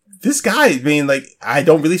 this guy, I mean, like, I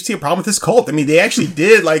don't really see a problem with this cult. I mean, they actually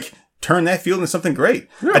did, like, turn that field into something great.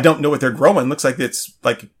 Yeah. I don't know what they're growing. Looks like it's,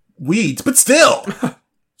 like, weeds, but still.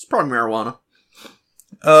 It's probably marijuana.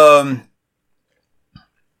 I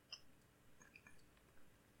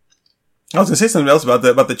was gonna say something else about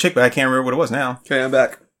the chick, but I can't remember what it was now. Okay, I'm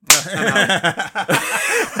back.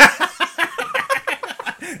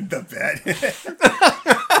 The bed.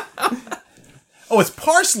 Oh, it's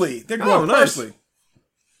parsley. They're growing parsley. Nice.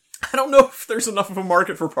 I don't know if there's enough of a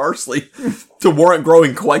market for parsley to warrant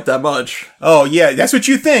growing quite that much. Oh, yeah, that's what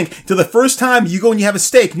you think. Till the first time you go and you have a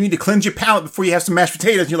steak and you need to cleanse your palate before you have some mashed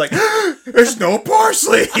potatoes, and you're like, there's no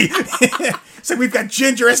parsley. It's like, we've got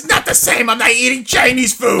ginger. It's not the same. I'm not eating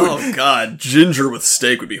Chinese food. Oh, God. Ginger with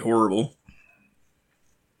steak would be horrible.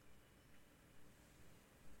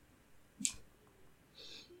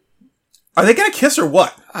 Are they going to kiss or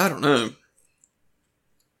what? I don't know.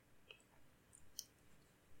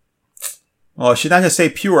 Well, she's not going to say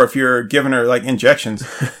pure if you're giving her, like, injections.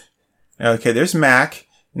 Okay, there's Mac,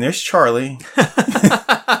 and there's Charlie.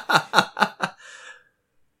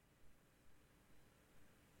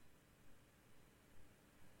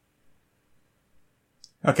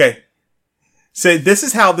 Okay. So this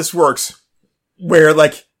is how this works. Where,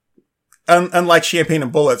 like, unlike Champagne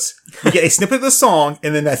and Bullets, you get a snippet of the song,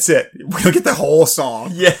 and then that's it. We don't get the whole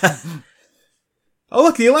song. Yeah. Oh,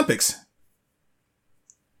 look, the Olympics.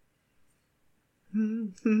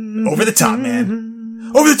 Over the top,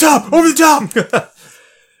 man. Over the top! Over the top!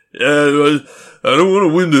 Yeah, I don't want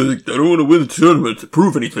to win the tournament to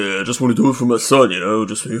prove anything. I just want to do it for my son,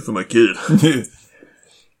 just for my kid.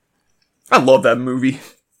 I love that movie.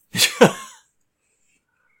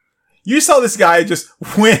 You saw this guy just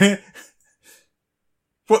win.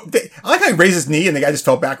 Well, I like how he raised his knee and the guy just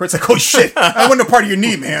fell backwards. Like, oh shit, I wasn't a part of your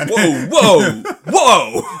knee, man. Whoa!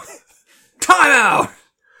 Time out!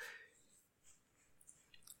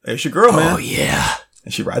 There's your girl, man. Oh, yeah.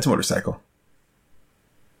 And she rides a motorcycle.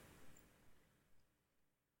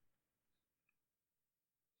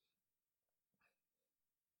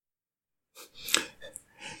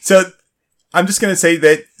 So, I'm just going to say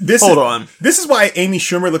that this is why Amy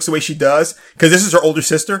Schumer looks the way she does, because this is her older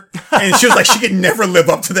sister, and she was like, she could never live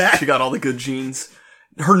up to that. She got all the good genes.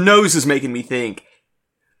 Her nose is making me think,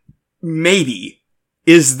 maybe,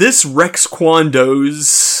 is this Rex Kwon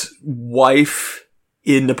Do's wife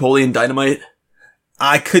in Napoleon Dynamite?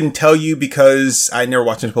 I couldn't tell you because I never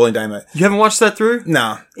watched Napoleon Dynamite. You haven't watched that through?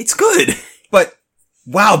 No. It's good. But,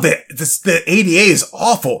 wow, the ADA is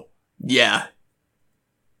awful. Yeah.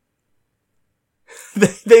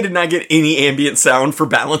 They did not get any ambient sound for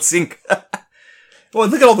balancing. Well,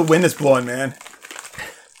 look at all the wind that's blowing, man.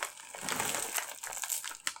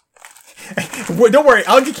 Don't worry,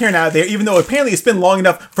 I'll get Karen out of there, even though apparently it's been long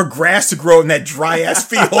enough for grass to grow in that dry-ass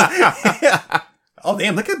field. Oh,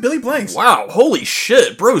 damn, look at Billy Blanks. Wow, holy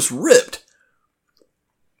shit, bro's ripped.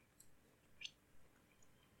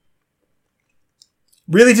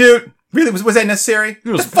 Really, dude? Really? Was that necessary? It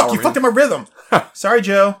was fuck, you fucked up my rhythm. Sorry,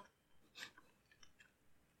 Joe.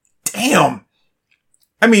 Damn.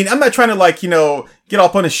 I mean, I'm not trying to, get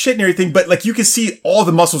up on his shit and everything, but, you can see all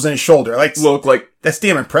the muscles in his shoulder. That's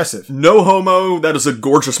damn impressive. No homo, that is a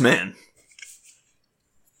gorgeous man.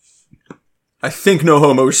 I think no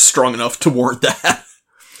homo is strong enough to warrant that.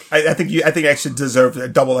 I think I actually deserve a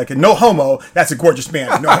double, no homo, that's a gorgeous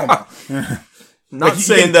man. No homo. Not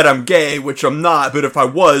saying that I'm gay, which I'm not, but if I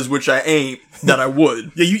was, which I ain't, that I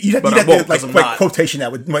would. Yeah, you'd have to, quotation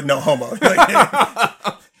that with no homo.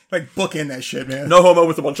 Book in that shit, man. No homo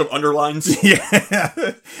with a bunch of underlines.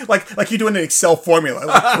 Yeah. like you're doing an Excel formula.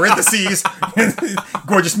 Parentheses,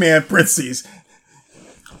 gorgeous man, parentheses.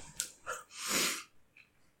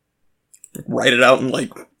 Write it out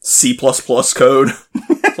in, C++ code.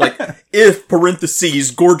 If,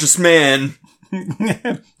 parentheses, gorgeous man,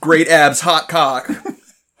 great abs, hot cock.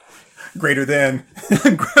 Greater than.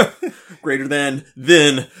 Greater than,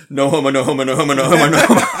 then, no homo, no homo, no homo, no homo, no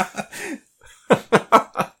homo.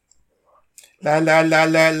 La la la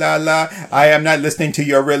la la la. I am not listening to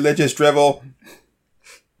your religious drivel.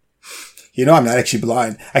 I'm not actually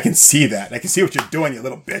blind. I can see that. I can see what you're doing, you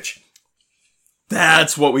little bitch.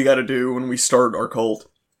 That's what we gotta do when we start our cult.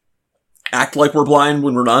 act like we're blind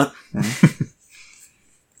when we're not. Mm-hmm.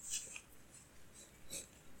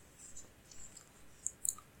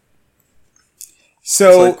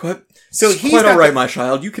 So, It's like, what? so It's he's quite not all right, the, my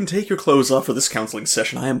child. You can take your clothes off for this counseling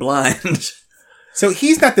session. I am blind. so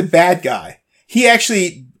he's not the bad guy. He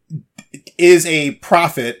actually is a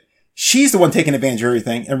prophet. She's the one taking advantage of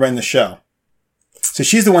everything and running the show. So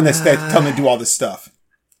she's the one that's telling him to do all this stuff.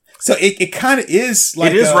 So it kind of is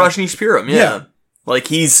like it is Rajneeshpuram, yeah. Yeah. Like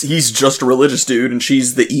he's just a religious dude, and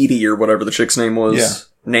she's the Edie or whatever the chick's name was.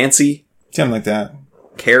 Yeah. Nancy, something like that.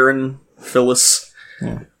 Karen, Phyllis.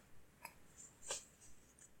 Yeah.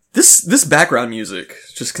 This background music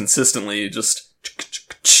just consistently just.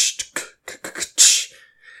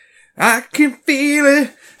 I can feel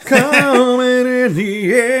it coming in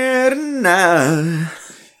the air tonight.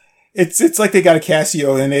 It's like they got a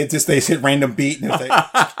Casio and they hit random beat and it's like.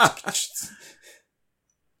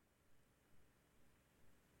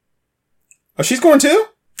 Oh, she's going too?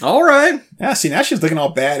 All right. Yeah, see, now she's looking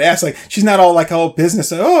all badass. Like, she's not all like all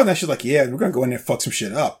business. Oh, now she's like, yeah, we're gonna go in there and fuck some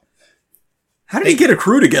shit up. How did he get a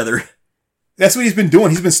crew together? That's what he's been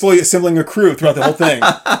doing. He's been slowly assembling a crew throughout the whole thing.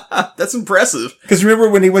 That's impressive. Because remember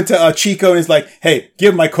when he went to Chico and he's like, hey,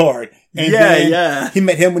 give him my card. And yeah. He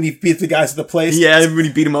met him when he beat the guys at the place. Yeah, when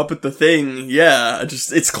he beat him up at the thing. Yeah,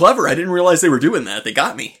 it's clever. I didn't realize they were doing that. They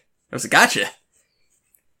got me. I was like, gotcha.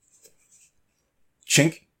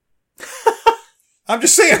 Chink. I'm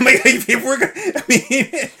just saying, like, if we're gonna, I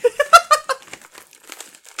mean.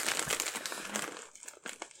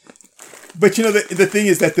 But you know, the thing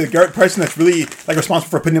is that the person that's really like responsible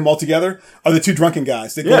for putting them all together are the two drunken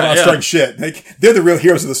guys that go around starting shit. Like, they're the real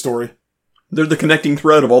heroes of the story. They're the connecting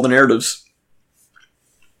thread of all the narratives.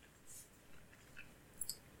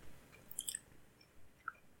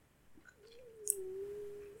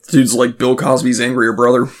 Dude's like Bill Cosby's angrier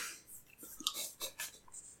brother.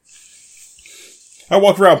 I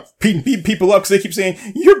walk around beating people up because they keep saying,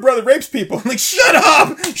 your brother rapes people. I'm like, shut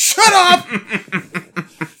up! Shut up!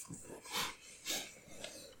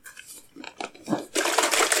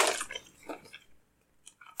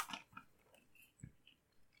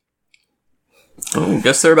 Oh,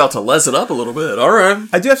 guess they're about to les it up a little bit. All right.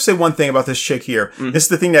 I do have to say one thing about this chick here. This is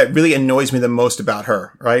the thing that really annoys me the most about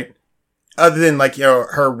her, right? Other than, like, you know,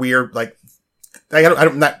 her weird, like,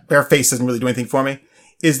 her face doesn't really do anything for me,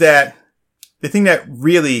 is that the thing that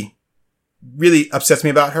really, really upsets me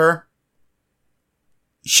about her,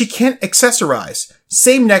 she can't accessorize.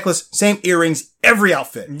 Same necklace, same earrings, every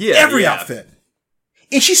outfit. Yeah. Every outfit.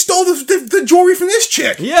 And she stole the jewelry from this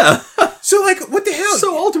chick. Yeah. So, like, what the hell?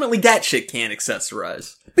 So ultimately, that chick can't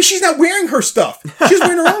accessorize. But she's not wearing her stuff. She's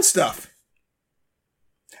wearing her own stuff.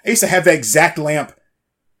 I used to have that exact lamp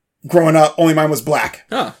growing up, only mine was black.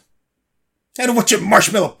 Huh. I don't want your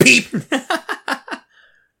marshmallow peep.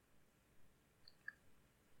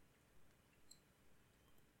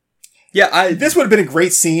 Yeah, This would have been a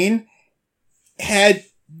great scene had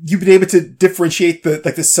you been able to differentiate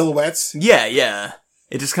the silhouettes. Yeah.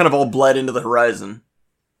 It just kind of all bled into the horizon.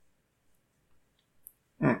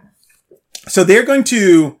 So they're going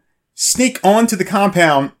to sneak onto the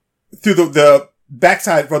compound through the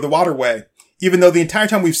backside or the waterway, even though the entire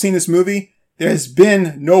time we've seen this movie, there has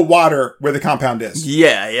been no water where the compound is.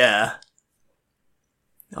 Yeah.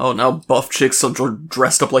 Oh, now buff chicks are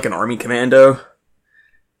dressed up like an army commando.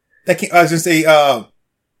 I was going to say,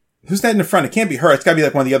 who's that in the front? It can't be her. It's got to be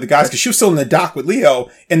like one of the other guys because she was still in the dock with Leo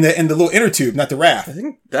in the little inner tube, not the raft. I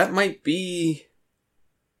think that might be.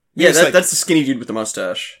 Yeah, that's the skinny dude with the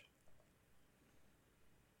mustache.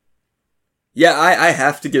 Yeah, I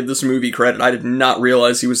have to give this movie credit. I did not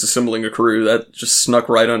realize he was assembling a crew. That just snuck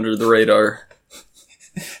right under the radar.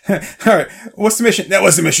 All right, what's the mission? That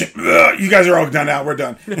was the mission. Ugh, you guys are all done now. We're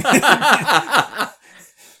done.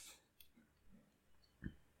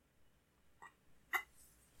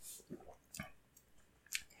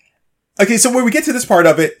 Okay, so when we get to this part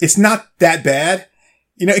of it, it's not that bad.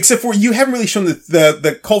 You know, except for you haven't really shown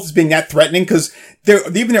the cult as being that threatening because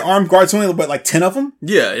even their armed guards, only like 10 of them.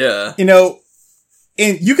 Yeah. You know,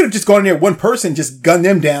 and you could have just gone in there one person, just gunned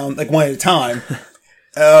them down like one at a time.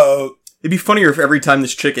 It'd be funnier if every time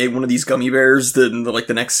this chick ate one of these gummy bears, then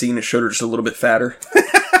the next scene it showed her just a little bit fatter.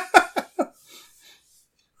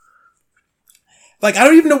 Like, I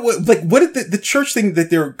don't even know what did the church thing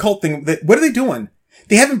that their cult thing, what are they doing?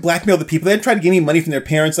 They haven't blackmailed the people. They haven't tried to get any money from their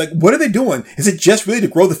parents. Like, what are they doing? Is it just really to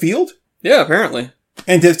grow the field? Yeah, apparently.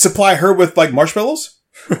 And to supply her with, like, marshmallows?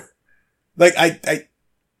 Like,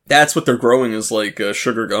 That's what they're growing is, like,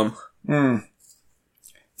 sugar gum.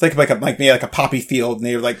 It's like a poppy field, and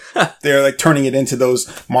they're like turning it into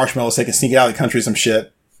those marshmallows so they can sneak it out of the country or some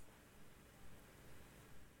shit.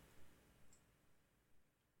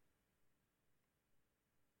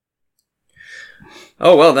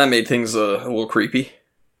 Oh, well, that made things a little creepy.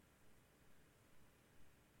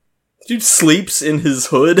 Dude sleeps in his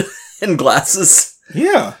hood and glasses.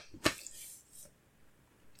 Yeah.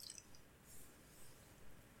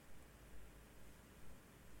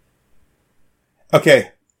 Okay.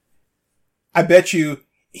 I bet you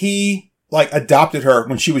he, like, adopted her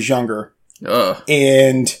when she was younger. Ugh.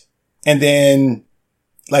 And then,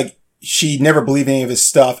 like, she never believed any of his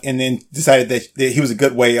stuff and then decided that he was a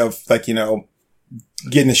good way of, like, you know,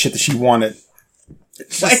 getting the shit that she wanted.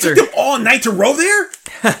 Well, it took them all night to row there?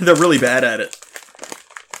 They're really bad at it.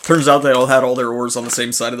 Turns out they all had all their oars on the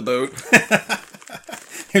same side of the boat.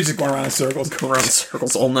 He was just going around in circles. Going around in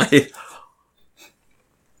circles all night.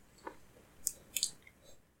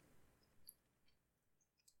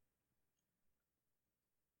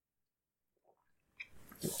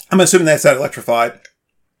 I'm assuming that's not electrified.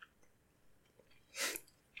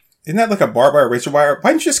 Isn't that like a barbed wire, razor wire? Why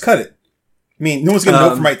didn't you just cut it? I mean, no one's going to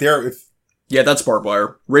know from right there if... Yeah, that's barbed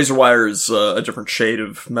wire. Razor wire is a different shade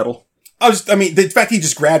of metal. The fact he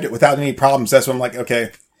just grabbed it without any problems, that's when I'm like,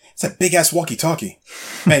 okay, it's a big-ass walkie-talkie.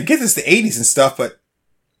 Man, get this the 80s and stuff, but...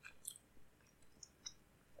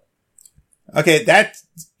 Okay,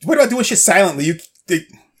 what about doing shit silently? They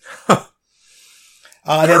had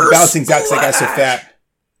the bouncing zack because that guy's so fat.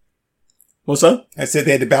 What's that? I said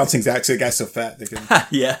they had the bouncing zack because that guy's so fat. They could...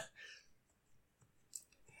 Yeah.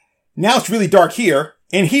 Now it's really dark here,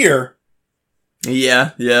 and here...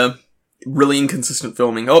 Yeah. Really inconsistent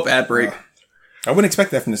filming. Oh, ad break. I wouldn't expect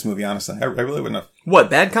that from this movie, honestly. I really wouldn't have. What,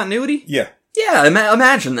 bad continuity? Yeah. Yeah,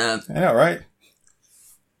 imagine that. I know, right?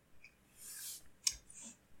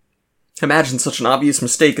 Imagine such an obvious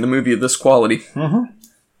mistake in a movie of this quality. Mm-hmm.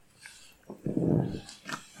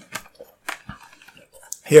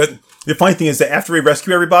 Yeah, the funny thing is that after we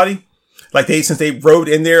rescue everybody, like since they rode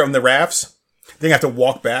in there on the rafts, they have to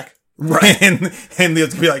walk back. Right. And they'll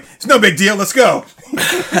be like, it's no big deal, let's go.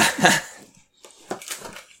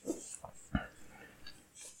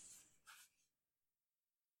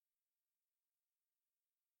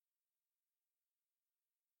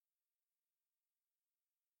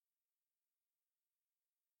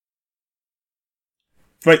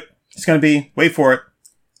 Right. It's going to be, wait for it,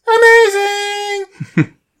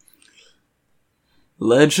 amazing!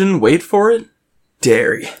 Legend, wait for it,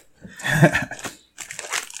 dairy.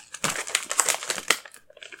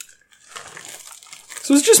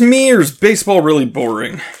 So it's just me, or is baseball really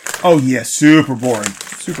boring? Oh yeah, super boring.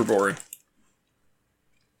 Super boring.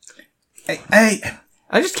 I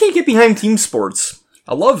just can't get behind team sports.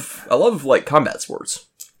 I love like combat sports.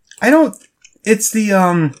 It's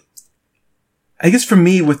the, I guess for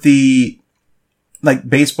me with the, like,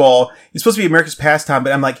 baseball, it's supposed to be America's pastime,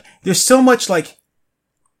 but I'm like, there's so much, like,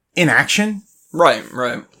 inaction. Right.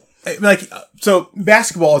 Like, so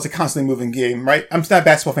basketball is a constantly moving game, right? I'm not a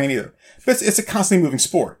basketball fan either. But it's a constantly moving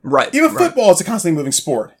sport. Right. Even football is a constantly moving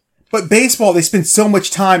sport. But baseball, they spend so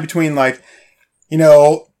much time between, like, you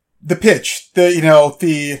know, the pitch,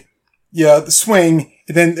 the swing,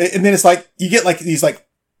 and then it's like, you get like these like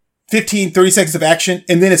 15, 30 seconds of action,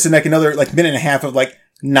 and then it's like another like minute and a half of like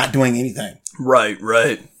not doing anything. Right.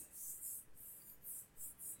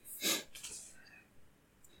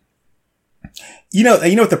 You know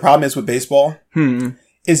what the problem is with baseball?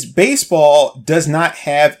 Is baseball does not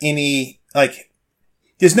have any, like,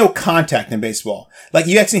 there's no contact in baseball. Like,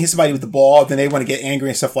 you accidentally hit somebody with the ball, then they want to get angry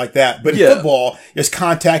and stuff like that. But in football, there's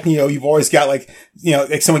contact, and, you know, you've always got, like, you know,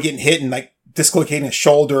 like someone getting hit and, like, dislocating a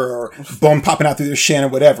shoulder or bone popping out through their shin or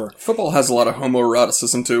whatever. Football has a lot of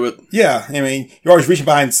homoeroticism to it. Yeah. I mean, you're always reaching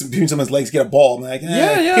between someone's legs to get a ball. I'm like,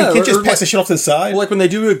 can't you just pass the shit off to the side? Like when they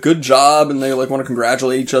do a good job and they like want to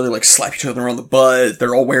congratulate each other, like slap each other on the butt,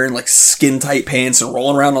 they're all wearing like skin tight pants and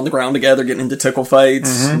rolling around on the ground together, getting into tickle fights.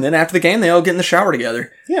 Mm-hmm. And then after the game, they all get in the shower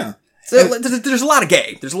together. Yeah. So there's a lot of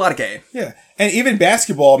gay. Yeah. And even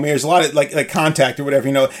basketball, I mean, there's a lot of like contact or whatever,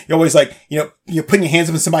 you know, you're always like, you know, you're putting your hands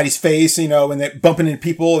up in somebody's face, you know, and they're bumping into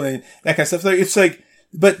people and that kind of stuff. So it's like,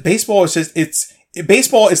 but baseball is just,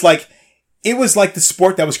 baseball is like, it was like the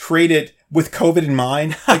sport that was created with COVID in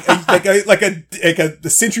mind, like a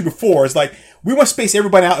century before. It's like, we want to space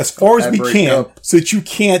everybody out as far as we can so that you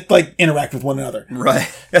can't like interact with one another.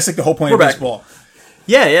 Right. That's like the whole point of baseball.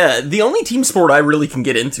 Yeah. The only team sport I really can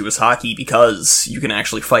get into is hockey because you can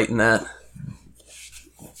actually fight in that.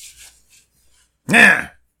 Nah.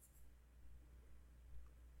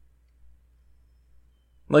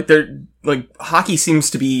 Like hockey seems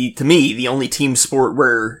to be, to me, the only team sport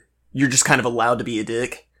where you're just kind of allowed to be a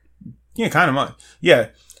dick. Yeah, kind of much. Yeah.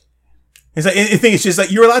 It's like, the thing is just like,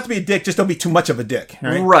 you're allowed to be a dick, just don't be too much of a dick,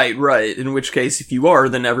 right? Right. In which case, if you are,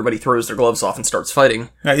 then everybody throws their gloves off and starts fighting.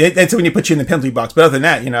 Right, that's when you put you in the penalty box. But other than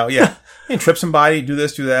that, yeah. You trip somebody, do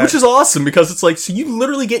this, do that. Which is awesome, because it's like, so you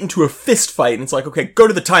literally get into a fist fight, and it's like, okay, go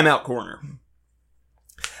to the timeout corner.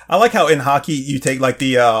 I like how in hockey you take like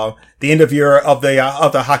the end of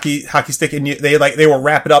the hockey stick and they will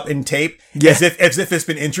wrap it up in tape as if it's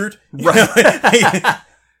been injured. Right.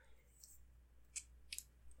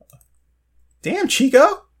 Damn,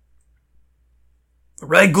 Chico.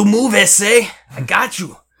 Right, good move, essay. I got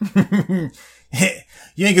you.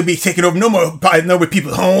 You ain't gonna be taking over no more with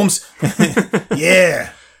people's homes.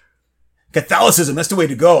 Yeah. Catholicism, that's the way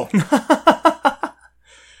to go.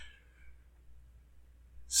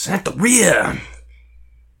 Santeria.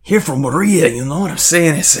 Here for Maria, you know what I'm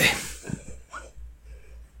saying, essay.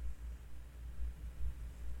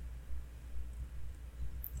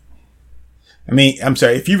 I mean, I'm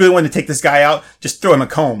sorry, if you really want to take this guy out, just throw him a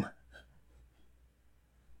comb.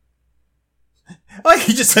 Like,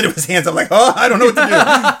 he just set up his hands up like, oh, I don't know what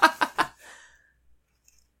to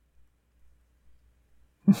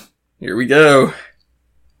do. Here we go.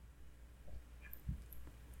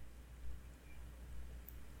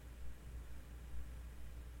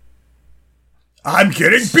 I'm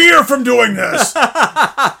getting beer from doing this.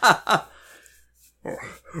 I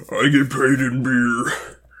get paid in beer.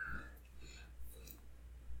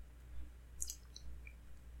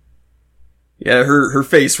 Yeah, her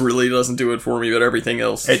face really doesn't do it for me, but everything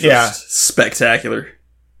else is just spectacular.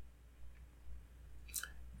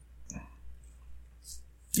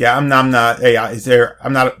 Yeah, I'm not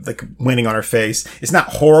like winning on her face. It's not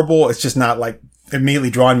horrible. It's just not like immediately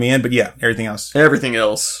drawing me in, but yeah, everything else. Everything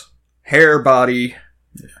else. Hair, body,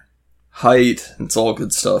 height, it's all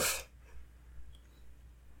good stuff.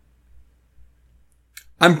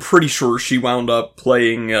 I'm pretty sure she wound up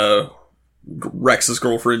playing, Rex's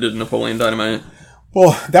girlfriend in Napoleon Dynamite.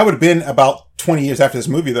 Well, that would have been about 20 years after this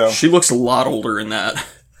movie, though. She looks a lot older in that.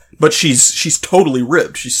 But she's totally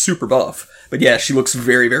ripped. She's super buff. But yeah, she looks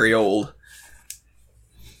very, very old.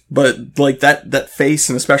 But, like, that face,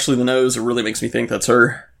 and especially the nose, it really makes me think that's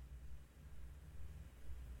her.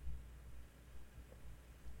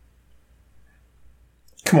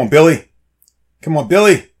 Come on, Billy. Come on,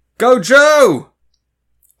 Billy. Go, Joe!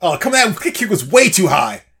 Oh, come on, that kick was way too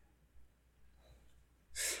high.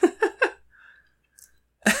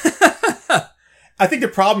 I think the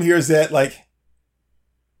problem here is that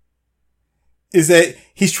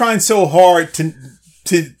he's trying so hard to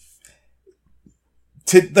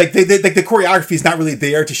like the choreography is not really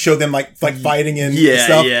there to show them like fighting and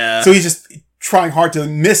stuff. Yeah. So he's just trying hard to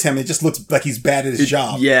miss him. It just looks like he's bad at his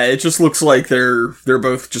job. Yeah, it just looks like they're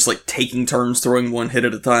both just like taking turns throwing one hit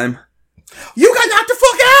at a time. You got knocked the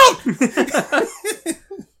fuck out!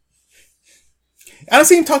 I don't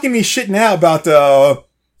see him talking me shit now about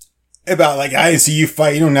like, I didn't see you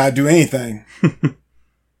fight. You don't know how to do anything.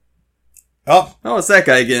 Oh, it's that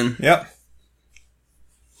guy again. Yep.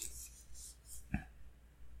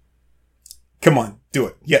 Come on, do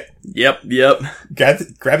it. Yeah. Yep. Grab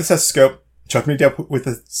the stethoscope. Chuck me down with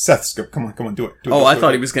the stethoscope. Come on, do it. I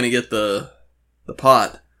thought he was going to get the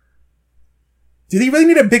pot. Did he really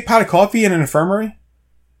need a big pot of coffee in an infirmary?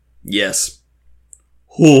 Yes.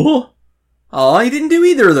 Huh? Oh, he didn't do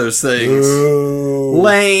either of those things. Ooh.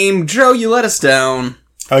 Lame. Joe, you let us down.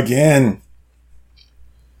 Again.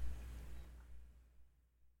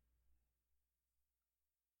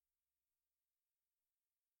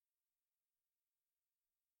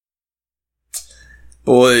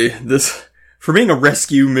 Boy, for being a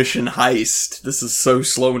rescue mission heist, this is so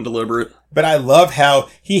slow and deliberate. But I love how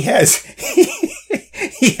he has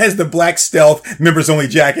the black stealth members only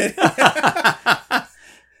jacket.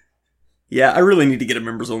 Yeah, I really need to get a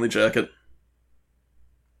members only jacket.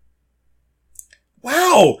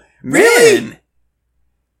 Wow! Really? Man.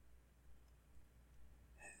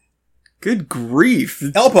 Good grief.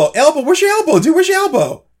 Elbow, where's your elbow, dude? Where's your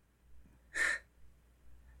elbow?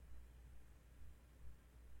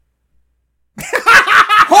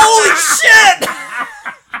 Holy shit!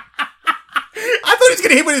 I thought he was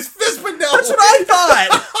gonna hit with his fist, but no. That's what I thought.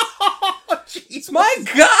 Oh, jeez. My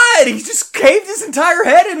God, he just caved his entire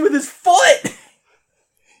head in with his foot.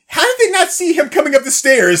 How did they not see him coming up the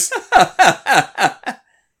stairs?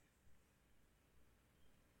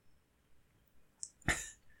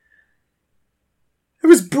 It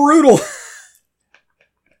was brutal.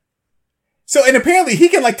 So, and apparently he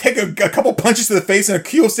can like take a couple punches to the face and a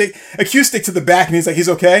cue stick to the back, and he's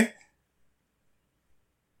okay.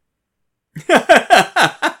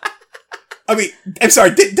 I mean, I'm sorry,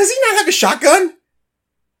 does he not have a shotgun?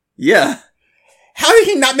 Yeah. How did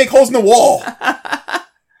he not make holes in the wall?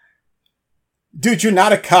 Dude, you're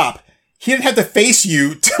not a cop. He didn't have to face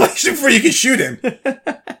you before you could shoot him.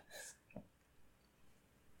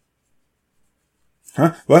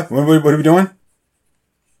 Huh? What? What are we doing?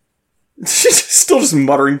 Still just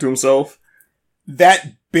muttering to himself.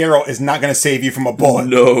 That barrel is not going to save you from a bullet.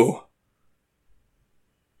 No.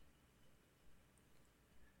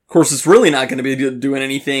 Of course, it's really not going to be doing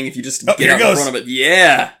anything if you just get out in front of it.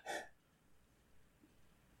 Yeah.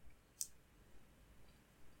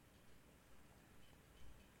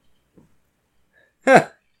 Huh.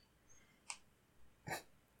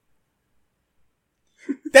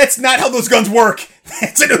 That's not how those guns work.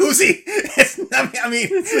 It's an Uzi. It's an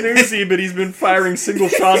Uzi, but he's been firing single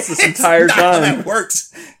shots this entire time. How that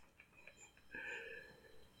works.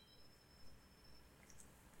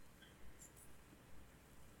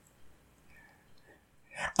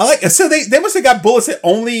 So they must have got bullets that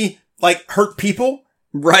only like hurt people,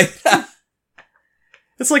 right?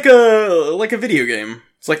 It's like a video game.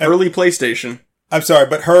 It's like early PlayStation. I'm sorry,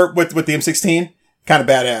 but her with the M16, kind of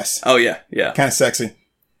badass. Oh yeah, kind of sexy.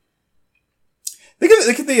 Look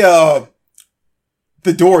at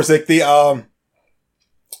the doors, like the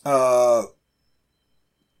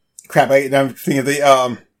crap. I'm thinking of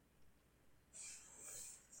the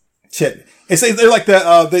shit. They're like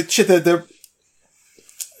the shit that the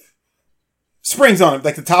springs on it,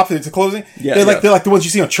 like the top that's closing. Yeah, they're like the ones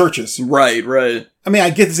you see on churches. Right. I mean,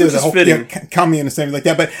 I get this is a whole communist thing like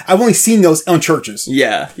that, but I've only seen those on churches.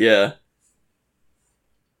 Yeah.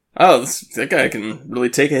 Oh, that guy can really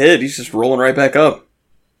take a hit. He's just rolling right back up.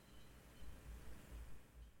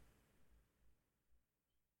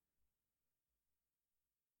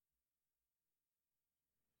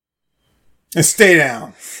 And stay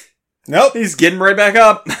down. Nope. He's getting right back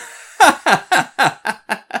up.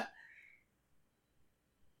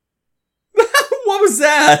 What was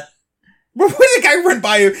that? Where did the guy run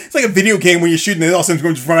by you? It's like a video game when you're shooting and all of a sudden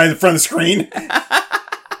going to run in front of the screen.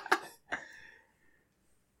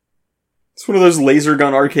 It's one of those laser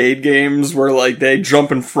gun arcade games where like they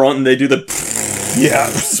jump in front and they do the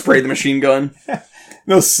spray the machine gun.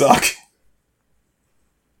 Those suck.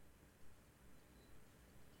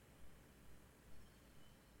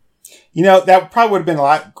 You know, that probably would have been a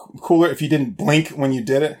lot cooler if you didn't blink when you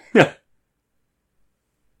did it. Yeah.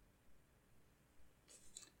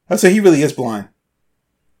 Oh, so he really is blind.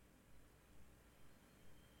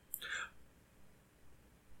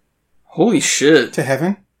 Holy shit. To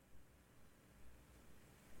heaven.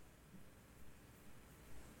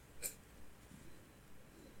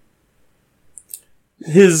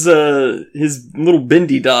 His little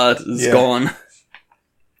bendy dot is gone.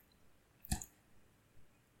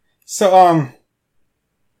 So,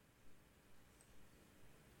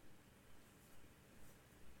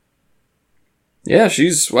 yeah,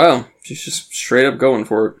 she's just straight up going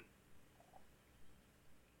for it.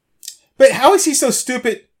 But how is he so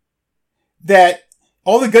stupid that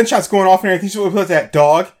all the gunshots going off and everything, so we put that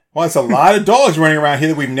dog? Well, it's a lot of dogs running around here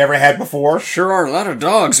that we've never had before. Sure are a lot of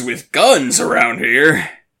dogs with guns around here.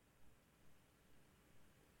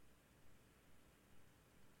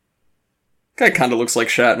 Guy kind of looks like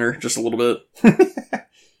Shatner, just a little bit.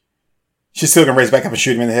 She's still gonna raise back up and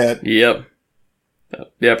shoot him in the head.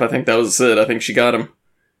 Yep, I think that was it. I think she got him.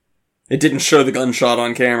 It didn't show the gunshot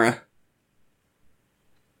on camera.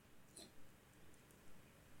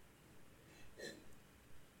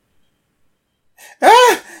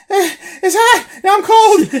 It's hot! Now I'm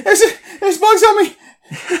cold! There's bugs on me!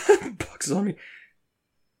 Bugs on me?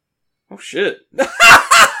 Oh shit.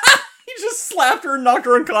 He just slapped her and knocked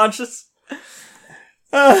her unconscious.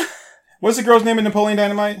 What's the girl's name in Napoleon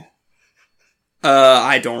Dynamite?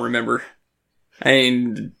 I don't remember. I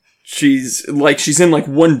mean, she's in like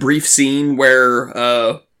one brief scene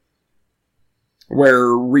where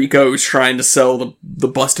Rico's trying to sell the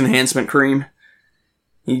bust enhancement cream.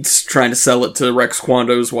 He's trying to sell it to Rex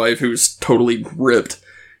Kwando's wife, who's totally ripped.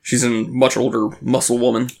 She's a much older muscle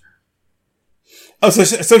woman. Oh,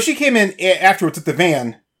 so she came in afterwards with the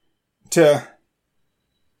van to...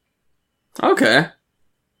 Okay.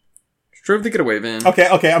 She drove the getaway van.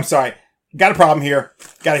 Okay, I'm sorry. Got a problem here.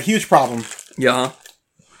 Got a huge problem. Yeah.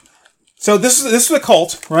 So this was a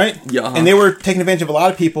cult, right? Yeah. And they were taking advantage of a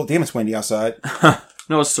lot of people. Damn, it's windy outside.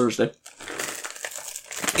 No, it's Thursday.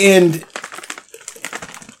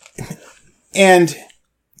 And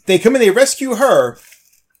they come in, they rescue her,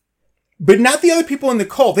 but not the other people in the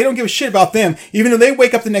cult. They don't give a shit about them, even though they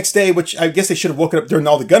wake up the next day, which I guess they should have woken up during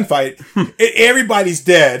all the gunfight. Everybody's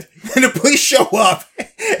dead. And the police show up,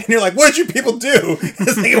 and they're like, what did you people do?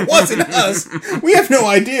 It's like, it wasn't us. We have no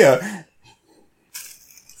idea.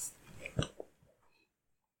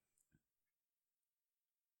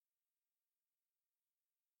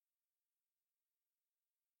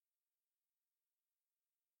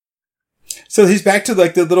 So he's back to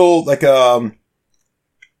like the little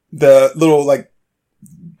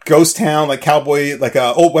ghost town, like cowboy, like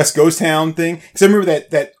old west ghost town thing. Because I remember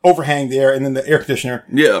that overhang there, and then the air conditioner.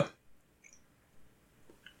 Yeah.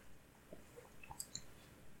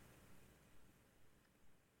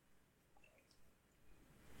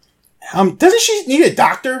 Doesn't she need a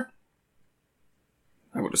doctor?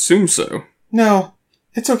 I would assume so. No,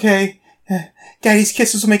 it's okay. Daddy's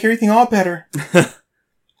kisses will make everything all better.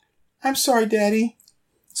 I'm sorry, Daddy.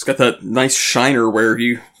 It's got that nice shiner where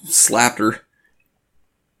you slapped her.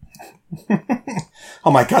 Oh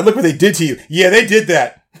my God, look what they did to you. Yeah, they did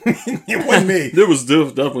that. It wasn't me. It was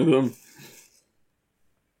definitely them.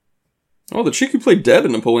 Oh, the chick who played Deb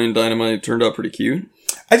in Napoleon Dynamite turned out pretty cute.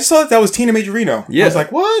 I just saw that was Tina Majorino. Yeah. I was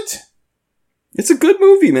like, what? It's a good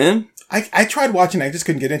movie, man. I tried watching it. I just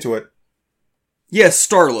couldn't get into it. Yeah,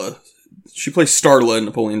 Starla. She plays Starla in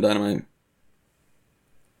Napoleon Dynamite.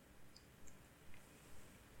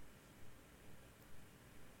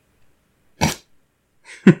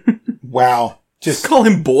 Wow. Just call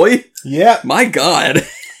him boy? Yep. My God.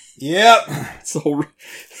 Yep. That's the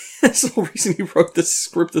whole reason he wrote this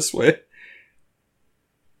script this way.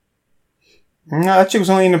 No, that chick was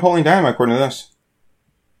only in Napoleon Dynamite, according to this.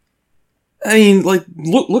 I mean, like,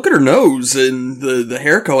 look at her nose and the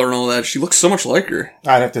hair color and all that. She looks so much like her.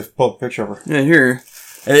 I'd have to pull a picture of her. Yeah, here.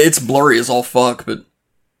 It's blurry as all fuck, but...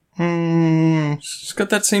 Hmm. She's got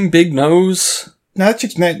that same big nose. No, that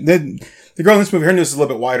chick's... The girl in this movie, her nose is a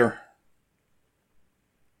little bit wider.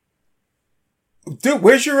 Dude,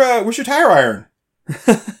 where's your tire iron?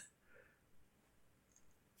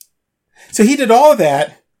 So he did all of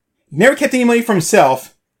that, never kept any money for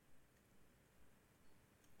himself,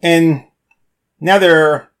 and now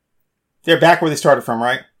they're back where they started from,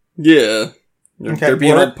 right? Yeah. They're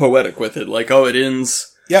being all poetic with it, like, oh, it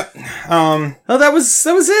ends. Yep. Oh, that was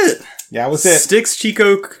it. Yeah, that was it. Styx,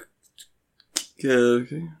 Chico.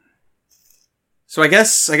 So I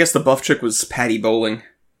guess the buff chick was Patty Bowling.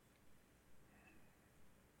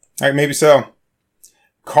 Alright, maybe so.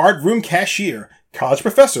 Card room cashier, college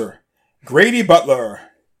professor, Grady Butler.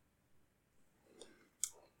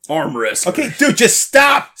 Arm wrestler. Okay, dude, just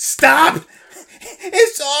stop! Stop!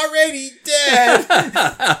 It's already dead!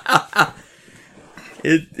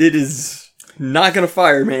 It is not gonna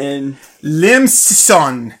fire, man. Lim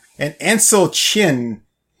Sison and Ansel Chin.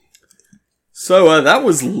 So, that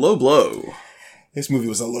was Low Blow. This movie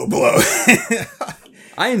was a low blow.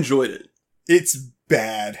 I enjoyed it. It's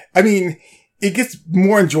bad. I mean, it gets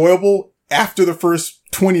more enjoyable after the first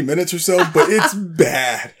 20 minutes or so, but it's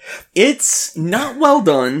bad. It's not well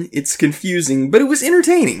done. It's confusing, but it was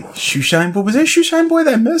entertaining. Shoeshine Boy? Was there a Shoeshine Boy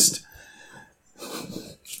that I missed?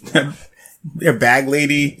 A bag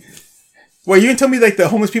lady? Well, you can tell me like the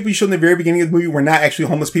homeless people you showed in the very beginning of the movie were not actually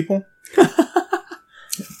homeless people?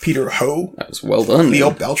 Peter Ho? That was well done.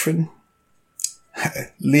 Leo Beltran?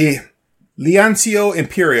 Leoncio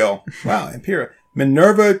Imperial. Wow, Imperial.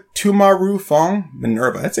 Minerva Tumaru Fong.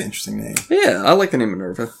 Minerva, that's an interesting name. Yeah, I like the name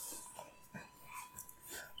Minerva.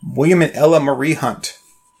 William and Ella Marie Hunt.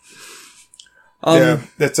 Yeah,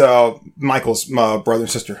 that's Michael's brother and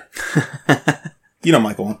sister. You know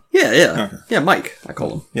Michael. Yeah. Okay. Yeah, Mike, I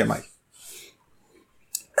call him. Yeah, Mike.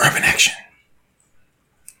 Urban Action.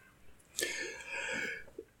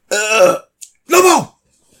 Lobo!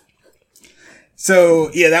 So,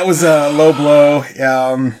 yeah, that was a low blow.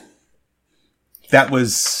 That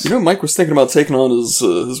was... You know, Mike was thinking about taking on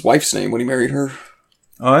his wife's name when he married her.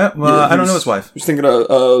 Oh, yeah? Well, I don't know his wife. He was thinking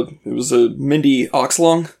it was Mindy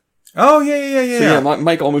Oxlong. Oh, yeah. So, yeah,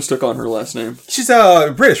 Mike almost took on her last name. She's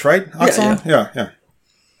British, right? Oxlong? Yeah.